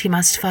road he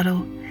must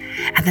follow,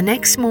 and the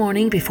next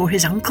morning, before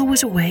his uncle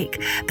was awake,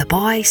 the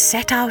boy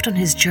set out on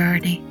his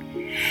journey.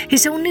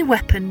 His only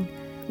weapon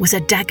was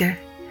a dagger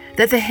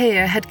that the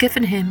hare had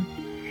given him.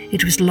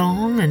 It was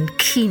long and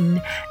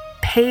keen,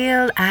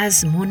 pale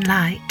as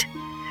moonlight.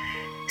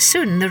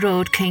 Soon the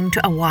road came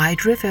to a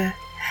wide river.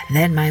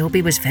 Then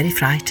Niobe was very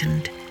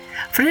frightened,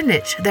 for in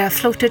it there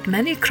floated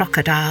many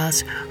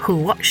crocodiles who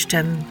watched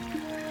him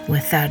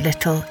with their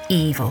little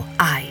evil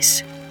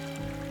eyes.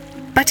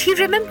 But he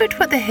remembered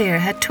what the hare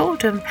had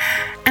told him,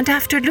 and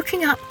after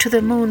looking up to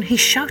the moon, he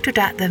shouted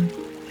at them,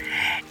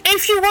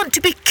 "If you want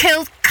to be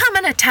killed, come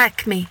and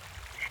attack me."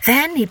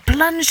 Then he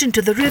plunged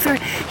into the river,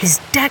 his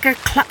dagger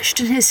clutched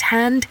in his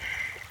hand,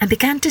 and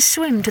began to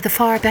swim to the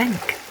far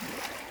bank.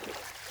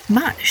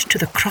 Much to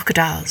the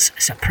crocodiles'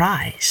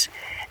 surprise,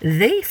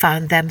 they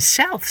found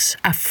themselves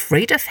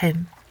afraid of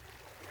him.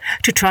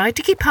 To try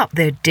to keep up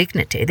their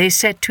dignity, they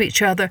said to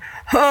each other,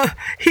 "Oh,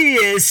 he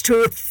is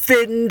too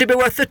thin to be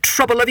worth the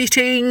trouble of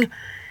eating."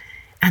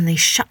 And they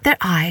shut their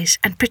eyes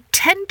and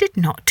pretended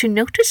not to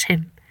notice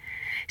him.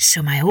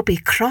 So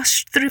Niobe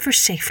crossed the river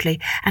safely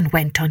and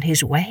went on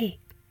his way.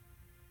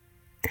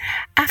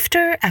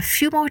 After a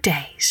few more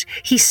days,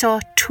 he saw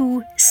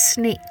 2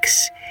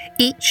 snakes,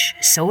 each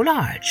so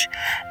large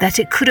that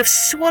it could have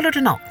swallowed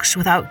an ox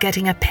without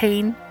getting a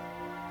pain.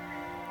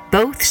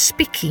 Both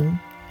speaking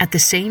at the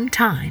same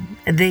time,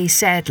 they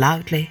said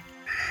loudly,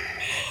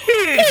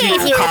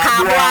 "If you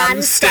come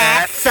one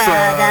step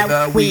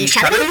further, we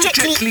shall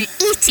immediately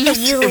eat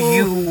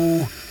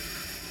you."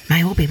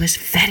 Niobe was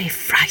very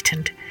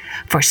frightened,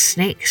 for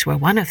snakes were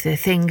one of the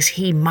things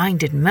he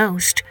minded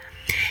most.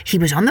 He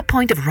was on the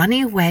point of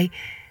running away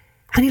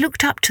when he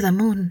looked up to the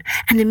moon,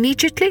 and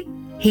immediately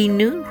he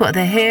knew what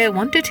the hare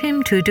wanted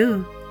him to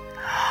do.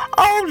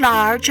 "Oh,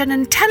 large and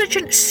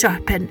intelligent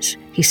serpents,"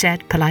 he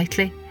said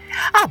politely,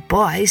 "a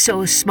boy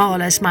so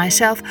small as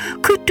myself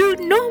could do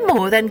no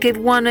more than give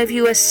one of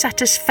you a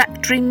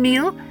satisfactory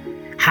meal.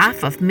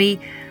 Half of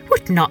me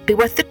would not be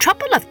worth the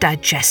trouble of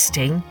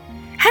digesting.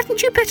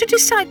 Hadn't you better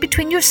decide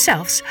between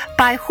yourselves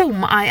by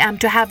whom I am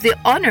to have the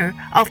honour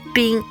of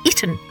being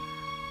eaten?"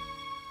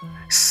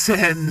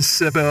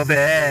 "Sensible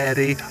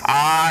very,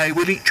 I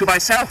will eat you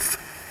myself,"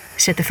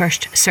 said the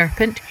first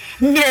serpent.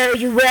 "No,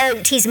 you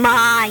won't, he's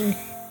mine,"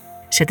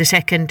 said the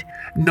second.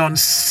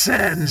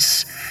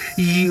 "Nonsense!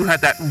 You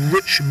had that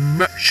rich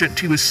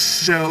merchant. He was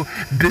so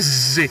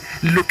busy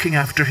looking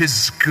after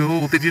his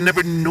gold that he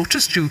never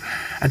noticed you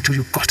until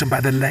you got him by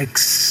the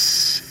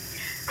legs."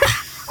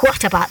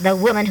 "What about the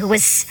woman who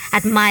was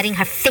admiring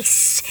her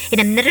face in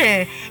a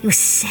mirror? You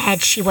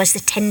said she was the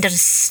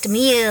tenderest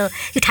meal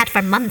you'd had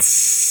for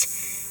months."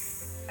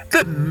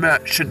 "The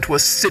merchant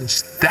was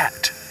since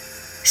that,"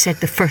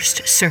 said the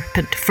first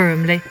serpent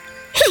firmly.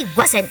 "He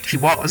wasn't." "He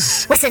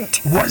was."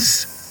 "Wasn't."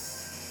 "Was."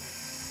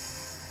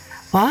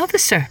 While the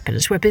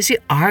serpents were busy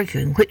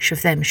arguing which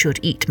of them should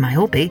eat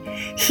Niobe,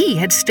 he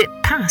had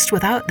slipped past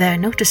without their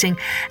noticing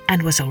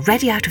and was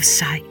already out of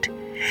sight.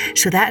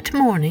 So that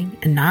morning,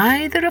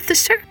 neither of the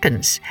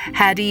serpents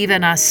had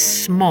even a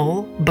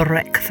small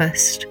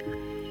breakfast.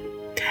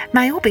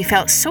 Niobe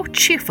felt so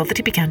cheerful that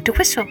he began to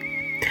whistle.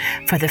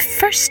 For the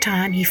first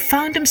time, he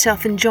found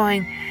himself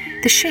enjoying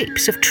the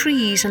shapes of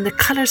trees and the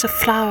colours of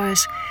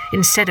flowers,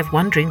 instead of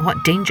wondering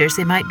what dangers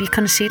they might be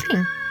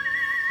concealing.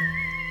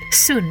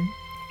 Soon,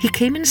 he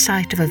came in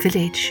sight of a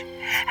village,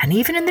 and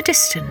even in the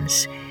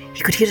distance,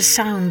 he could hear a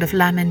sound of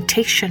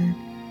lamentation.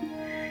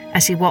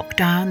 As he walked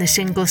down the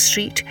single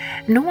street,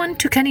 no one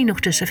took any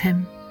notice of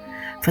him,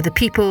 for the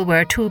people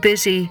were too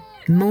busy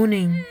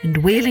moaning and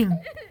wailing.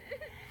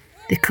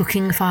 The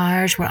cooking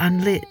fires were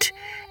unlit,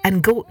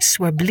 and goats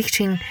were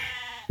bleating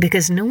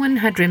because no one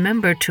had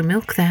remembered to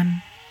milk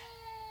them.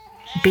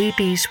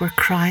 Babies were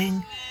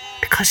crying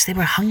because they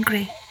were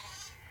hungry,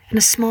 and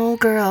a small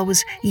girl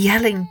was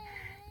yelling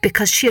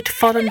because she had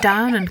fallen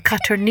down and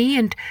cut her knee,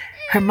 and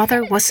Her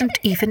mother wasn't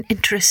even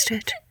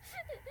interested.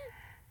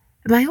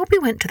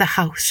 Niobe went to the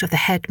house of the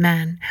head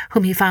man,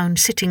 whom he found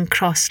sitting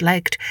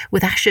cross-legged,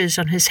 with ashes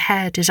on his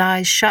head, his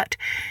eyes shut,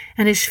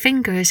 and his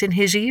fingers in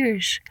his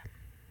ears.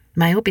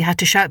 Niobe had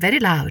to shout very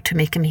loud to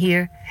make him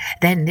hear.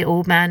 Then the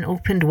old man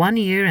opened one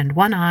ear and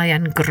one eye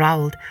and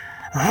growled,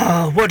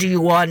 "Oh, what do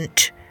you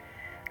want?"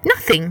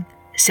 "Nothing,"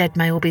 said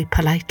Niobe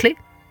politely.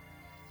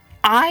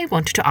 "I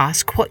wanted to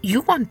ask what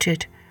you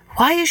wanted.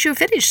 Why is your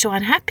village so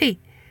unhappy?"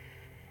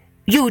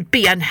 "You'd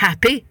be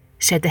unhappy,"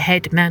 said the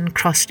head man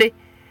crossly,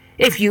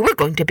 "if you were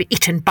going to be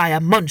eaten by a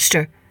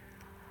monster."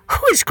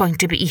 "Who is going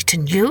to be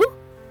eaten, you?"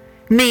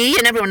 "Me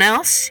and everyone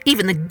else,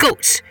 even the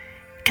goats.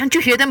 Can't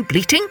you hear them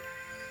bleating?"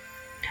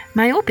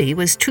 Niobe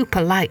was too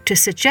polite to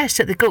suggest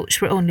that the goats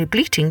were only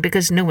bleating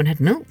because no one had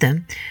milked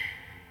them.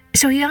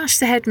 So he asked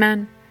the head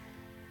man,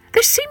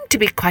 "There seem to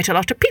be quite a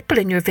lot of people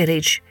in your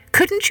village.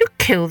 Couldn't you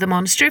kill the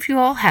monster if you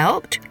all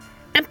helped?"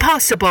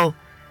 "Impossible,"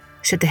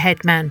 said the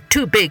head man.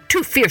 "Too big,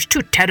 too fierce,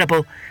 too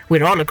terrible.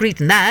 We're all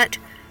agreed on that."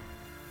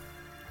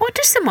 "What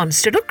does the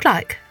monster look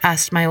like?"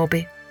 asked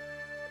Niobe.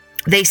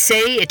 "They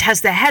say it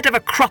has the head of a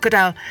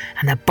crocodile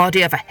and the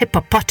body of a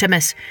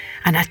hippopotamus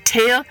and a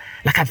tail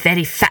like a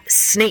very fat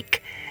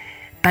snake.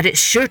 But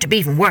it's sure to be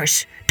even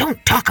worse.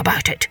 Don't talk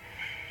about it."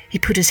 He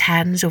put his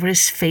hands over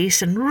his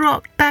face and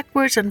rocked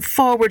backwards and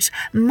forwards,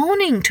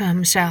 moaning to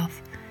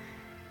himself.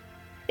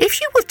 "If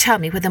you will tell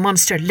me where the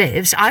monster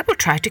lives, I will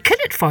try to kill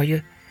it for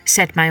you,"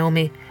 said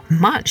Niobe,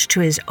 much to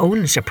his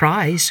own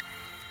surprise.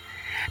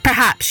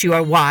 "Perhaps you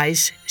are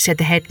wise," said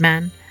the head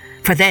man,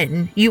 "for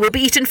then you will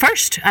be eaten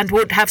first and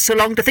won't have so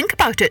long to think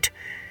about it.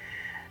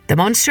 The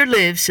monster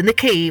lives in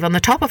the cave on the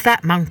top of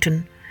that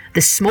mountain.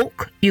 The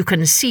smoke you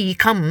can see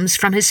comes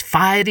from his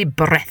fiery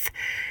breath,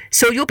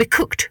 so you'll be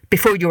cooked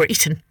before you are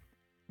eaten."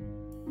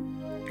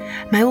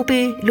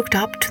 Niobe looked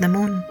up to the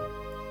moon,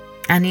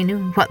 and he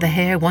knew what the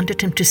hare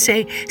wanted him to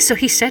say, so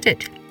he said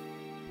it.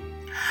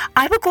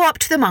 "I will go up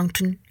to the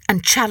mountain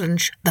and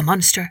challenge the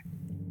monster."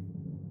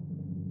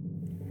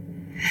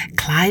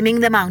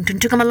 Climbing the mountain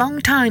took him a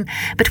long time,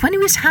 but when he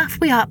was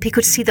halfway up he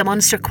could see the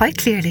monster quite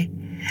clearly,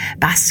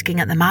 basking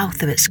at the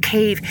mouth of its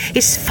cave,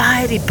 his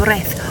fiery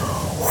breath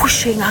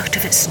whooshing out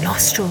of its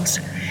nostrils.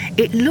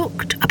 It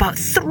looked about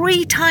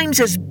 3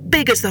 times as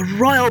big as the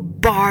royal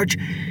barge,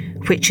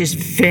 which is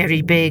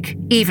very big,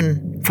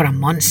 even for a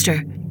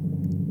monster.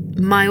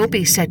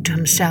 Niobe said to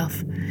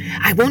himself,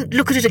 "I won't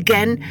look at it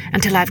again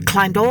until I've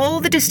climbed all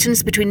the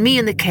distance between me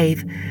and the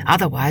cave.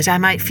 Otherwise I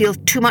might feel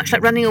too much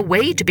like running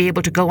away to be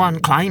able to go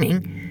on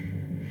climbing."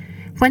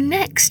 When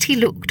next he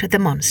looked at the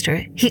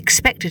monster, he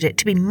expected it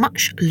to be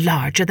much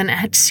larger than it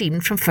had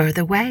seemed from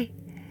further away.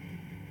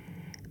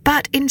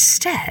 But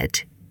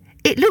instead,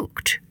 it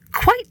looked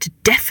quite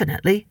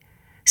definitely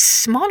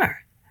smaller,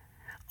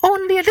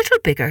 only a little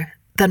bigger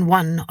than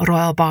 1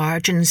 royal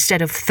barge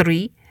instead of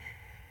 3.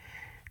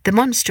 The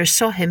monster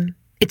saw him.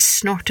 It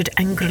snorted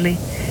angrily,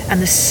 and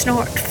the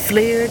snort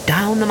flared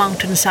down the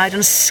mountainside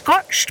and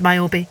scorched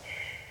Niobe.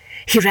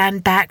 He ran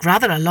back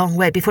rather a long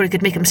way before he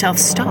could make himself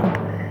stop.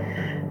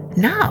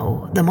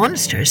 Now the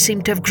monster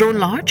seemed to have grown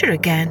larger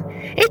again.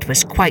 It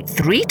was quite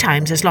 3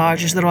 times as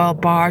large as the royal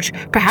barge,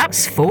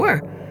 perhaps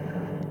 4.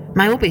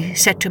 Niobe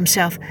said to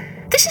himself,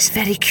 "This is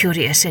very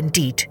curious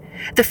indeed.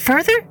 The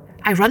further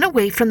I run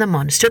away from the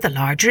monster, the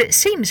larger it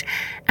seems,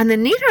 and the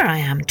nearer I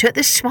am to it,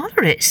 the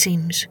smaller it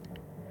seems.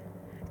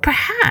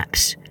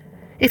 Perhaps,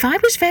 if I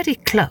was very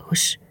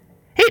close,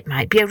 it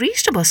might be a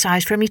reasonable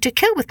size for me to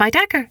kill with my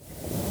dagger."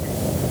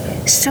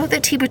 So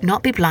that he would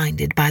not be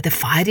blinded by the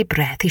fiery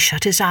breath, he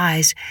shut his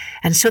eyes,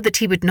 and so that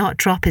he would not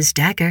drop his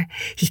dagger,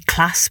 he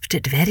clasped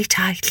it very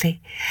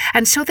tightly,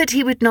 and so that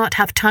he would not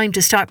have time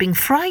to start being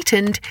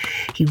frightened,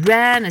 he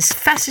ran as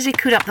fast as he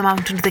could up the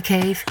mountain to the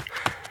cave.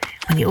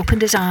 When he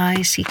opened his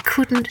eyes, he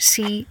couldn't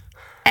see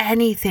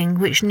anything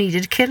which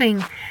needed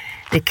killing.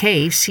 The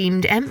cave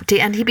seemed empty,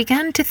 and he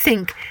began to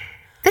think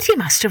that he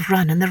must have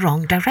run in the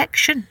wrong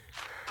direction.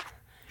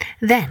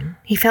 Then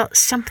he felt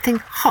something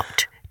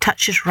hot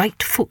touch his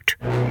right foot.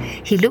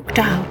 He looked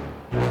down,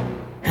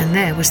 and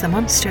there was the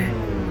monster.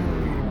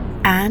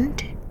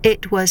 And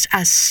it was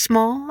as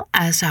small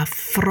as a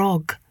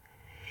frog.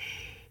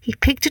 He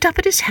picked it up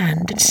in his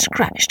hand and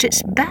scratched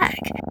its back.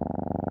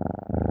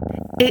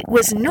 It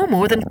was no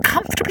more than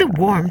comfortably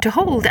warm to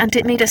hold, and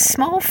it made a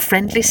small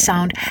friendly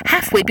sound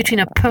halfway between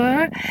a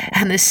purr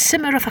and the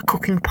simmer of a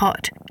cooking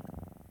pot.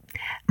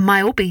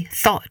 Niobe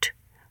thought,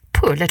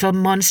 "Poor little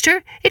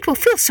monster, it will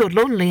feel so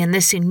lonely in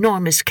this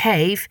enormous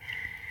cave."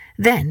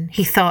 Then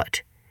he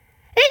thought,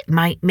 "It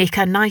might make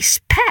a nice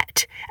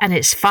pet, and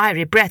its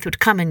fiery breath would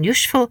come in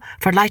useful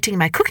for lighting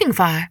my cooking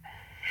fire."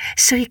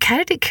 So he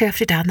carried it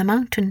carefully down the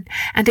mountain,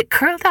 and it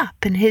curled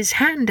up in his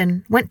hand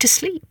and went to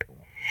sleep.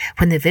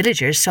 When the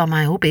villagers saw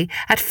Niobe,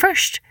 at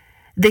first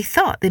they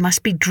thought they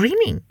must be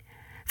dreaming,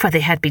 for they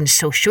had been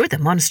so sure the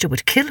monster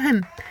would kill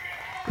him.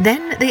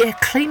 Then they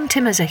acclaimed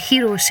him as a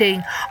hero,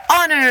 saying,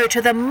 "Honour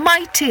to the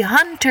mighty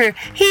hunter,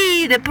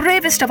 he the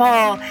bravest of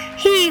all,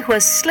 he who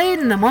has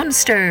slain the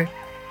monster."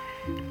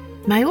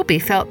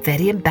 Niobe felt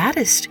very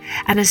embarrassed,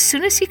 and as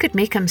soon as he could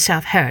make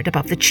himself heard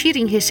above the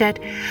cheering, he said,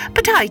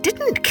 "But I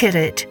didn't kill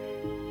it.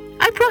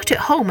 I brought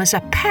it home as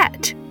a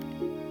pet."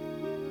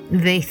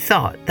 They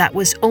thought that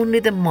was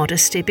only the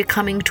modesty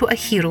becoming to a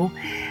hero,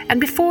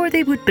 and before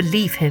they would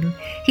believe him,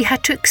 he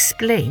had to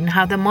explain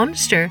how the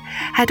monster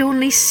had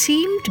only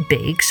seemed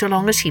big so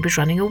long as he was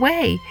running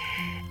away,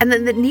 and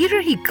then the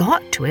nearer he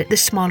got to it,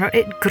 the smaller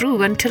it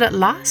grew until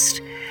at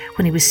last,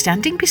 when he was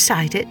standing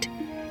beside it,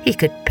 he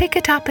could pick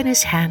it up in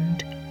his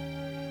hand.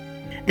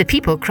 The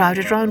people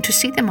crowded round to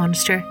see the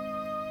monster.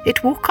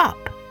 It woke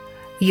up,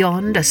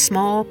 yawned a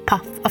small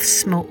puff of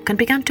smoke, and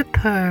began to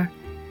purr.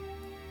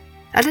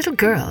 A little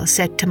girl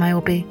said to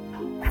Niobe,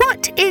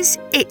 "What is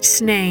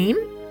its name?"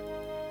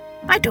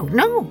 "I don't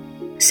know,"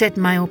 said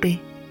Niobe.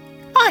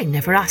 "I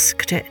never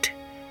asked it."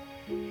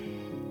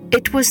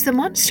 It was the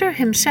monster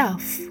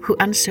himself who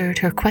answered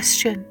her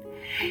question.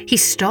 He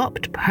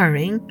stopped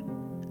purring,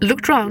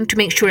 looked round to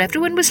make sure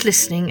everyone was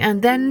listening,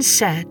 and then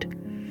said,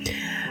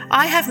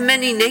 "I have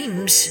many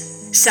names.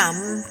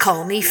 Some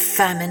call me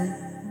Famine,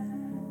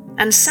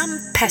 and some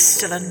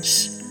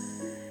Pestilence.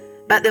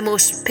 But the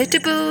most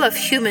pitiable of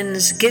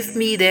humans give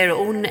me their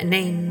own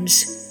names."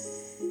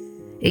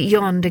 It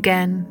yawned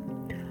again,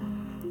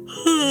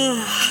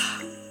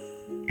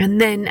 and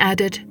then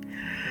added,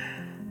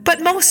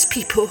 "But most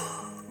people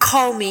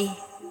call me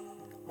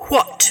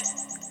What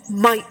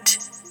Might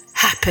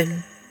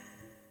Happen."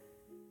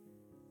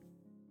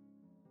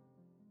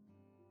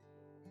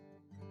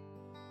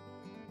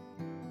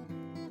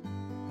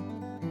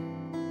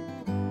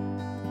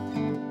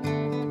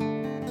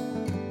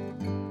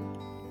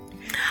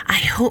 I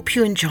hope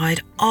you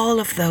enjoyed all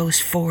of those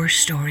 4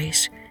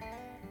 stories.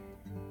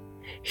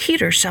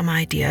 Here are some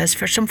ideas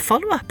for some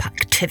follow-up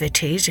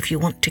activities if you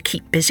want to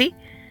keep busy.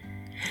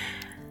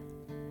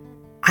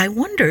 I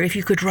wonder if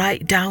you could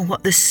write down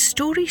what the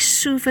story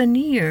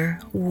souvenir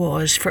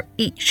was for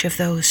each of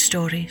those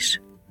stories.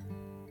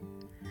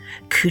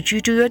 Could you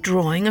do a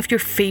drawing of your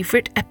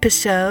favourite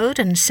episode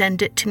and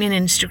send it to me on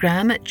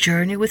Instagram at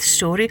Journey with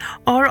Story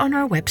or on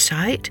our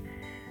website?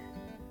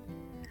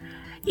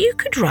 You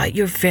could write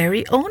your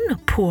very own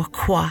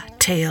pourquoi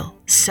tale,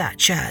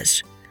 such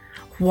as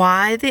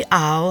Why the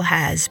Owl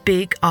Has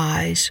Big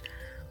Eyes,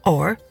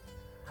 or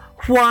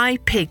Why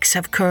Pigs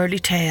Have Curly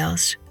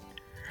Tails.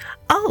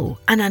 Oh,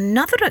 and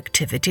another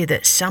activity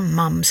that some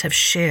mums have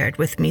shared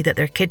with me that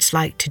their kids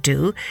like to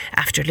do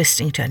after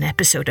listening to an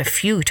episode a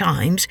few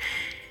times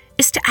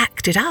is to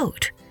act it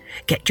out.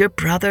 Get your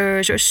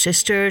brothers or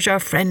sisters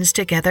or friends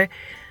together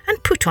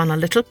and put on a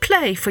little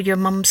play for your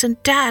mums and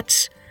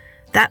dads.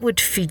 That would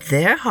feed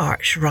their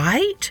hearts,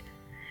 right?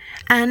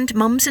 And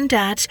mums and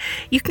dads,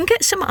 you can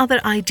get some other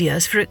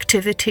ideas for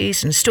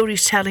activities and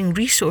storytelling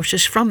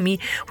resources from me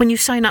when you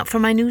sign up for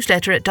my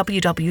newsletter at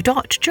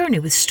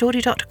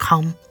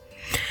www.journeywithstory.com.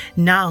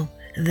 Now,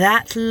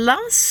 that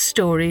last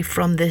story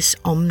from this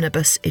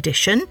Omnibus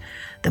edition,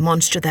 The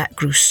Monster That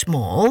Grew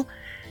Small,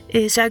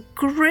 is a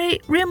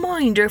great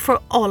reminder for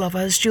all of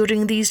us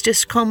during these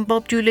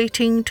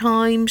discombobulating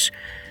times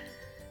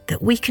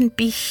that we can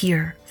be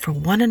here for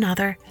one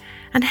another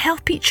and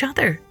help each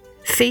other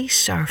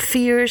face our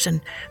fears and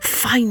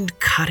find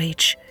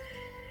courage.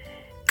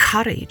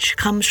 Courage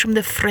comes from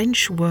the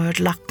French word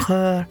la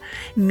coeur,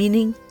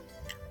 meaning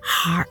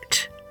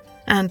heart.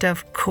 And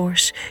of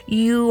course,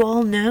 you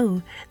all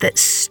know that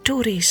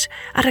stories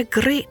are a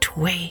great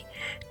way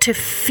to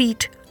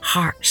feed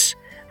hearts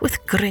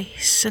with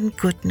grace and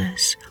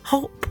goodness,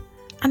 hope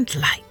and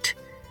light.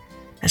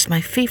 As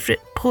my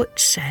favourite poet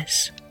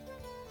says,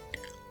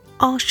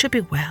 all shall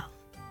be well,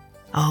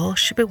 all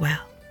shall be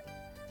well,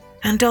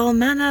 and all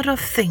manner of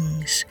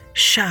things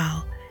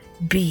shall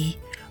be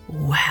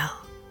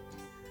well.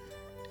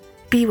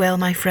 Be well,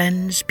 my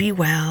friends, be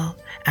well,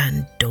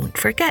 and don't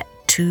forget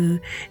to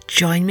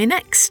join me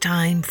next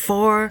time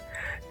for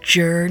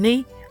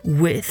Journey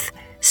with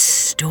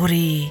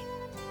Story.